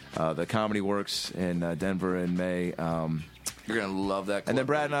April. The Comedy Works in Denver in May. You're going to love that club. And then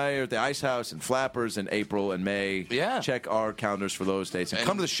Brad and I are at the Ice House and Flappers in April and May. Yeah. Check our calendars for those dates. And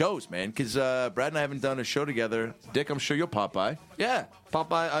come to the shows, man, because Brad and I haven't done a show together. Dick, I'm sure you'll pop by. Yeah. Pop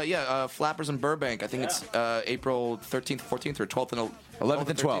by. Flappers in Burbank. I think it's April 13th, 14th, or 12th and 11th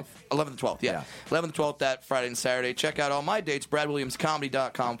and 12th. 11th and 12th, yeah. 11th and 12th, that Friday and Saturday. Check out all my dates,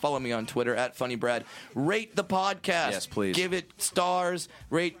 BradWilliamsComedy.com. Follow me on Twitter, @FunnyBrad. Rate the podcast. Yes, please. Give it stars,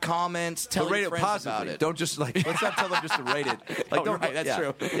 rate comments, tell your rate it friends positively. about it. Don't just, let's not tell them just to rate it. That's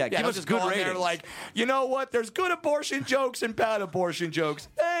true. Yeah, give us just good go on ratings. there like, you know what? There's good abortion jokes and bad abortion jokes.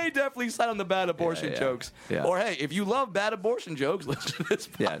 Hey, definitely sign on the bad abortion jokes. Yeah. Or, hey, if you love bad abortion jokes, listen to this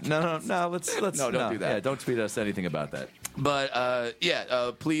podcast. No, let's don't do that. Yeah, don't tweet us anything about that. But,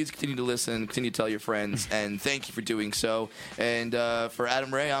 please continue to listen, continue to tell your friends, and thank you for doing so. And for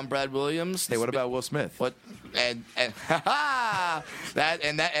Adam Ray, I'm Brad Williams. Hey, what about Will Smith? What? And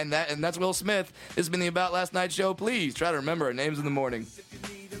that's Will Smith. This has been the About Last Night show. Please try to remember our names in the morning.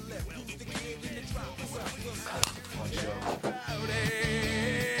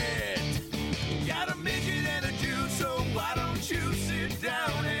 Got a midget and a Jew, so why don't you sit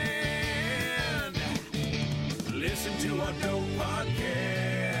down and listen to our dope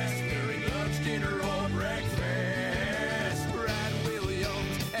podcast during lunch, dinner, or breakfast. Brad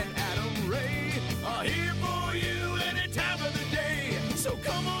Williams and Adam Ray are here for you any time of the day. So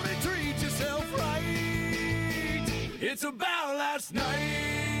come on and treat yourself right. It's About Last Night.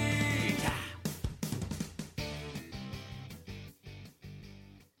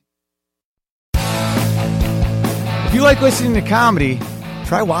 If you like listening to comedy,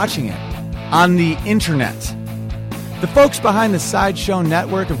 try watching it on the internet. The folks behind the Sideshow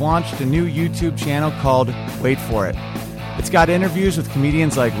Network have launched a new YouTube channel called Wait For It. It's got interviews with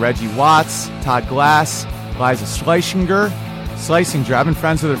comedians like Reggie Watts, Todd Glass, Liza Schleichinger, Slicing Jar. I've been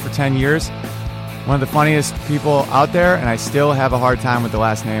friends with her for 10 years. One of the funniest people out there, and I still have a hard time with the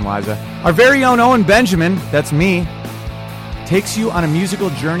last name, Liza. Our very own Owen Benjamin, that's me, takes you on a musical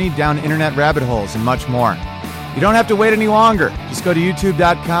journey down internet rabbit holes and much more. You don't have to wait any longer. Just go to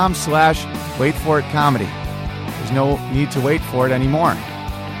youtube.com/waitforitcomedy. There's no need to wait for it anymore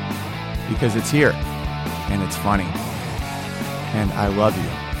because it's here and it's funny. And I love you.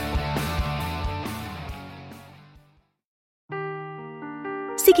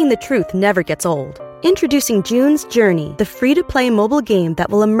 Seeking the truth never gets old. Introducing June's Journey, the free-to-play mobile game that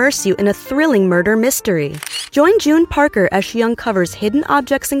will immerse you in a thrilling murder mystery. Join June Parker as she uncovers hidden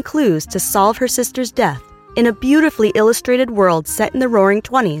objects and clues to solve her sister's death in a beautifully illustrated world set in the Roaring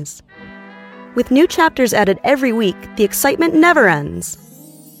 '20s. With new chapters added every week, the excitement never ends.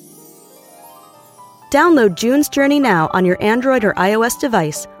 Download June's Journey now on your Android or iOS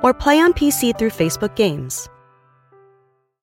device or play on PC through Facebook Games.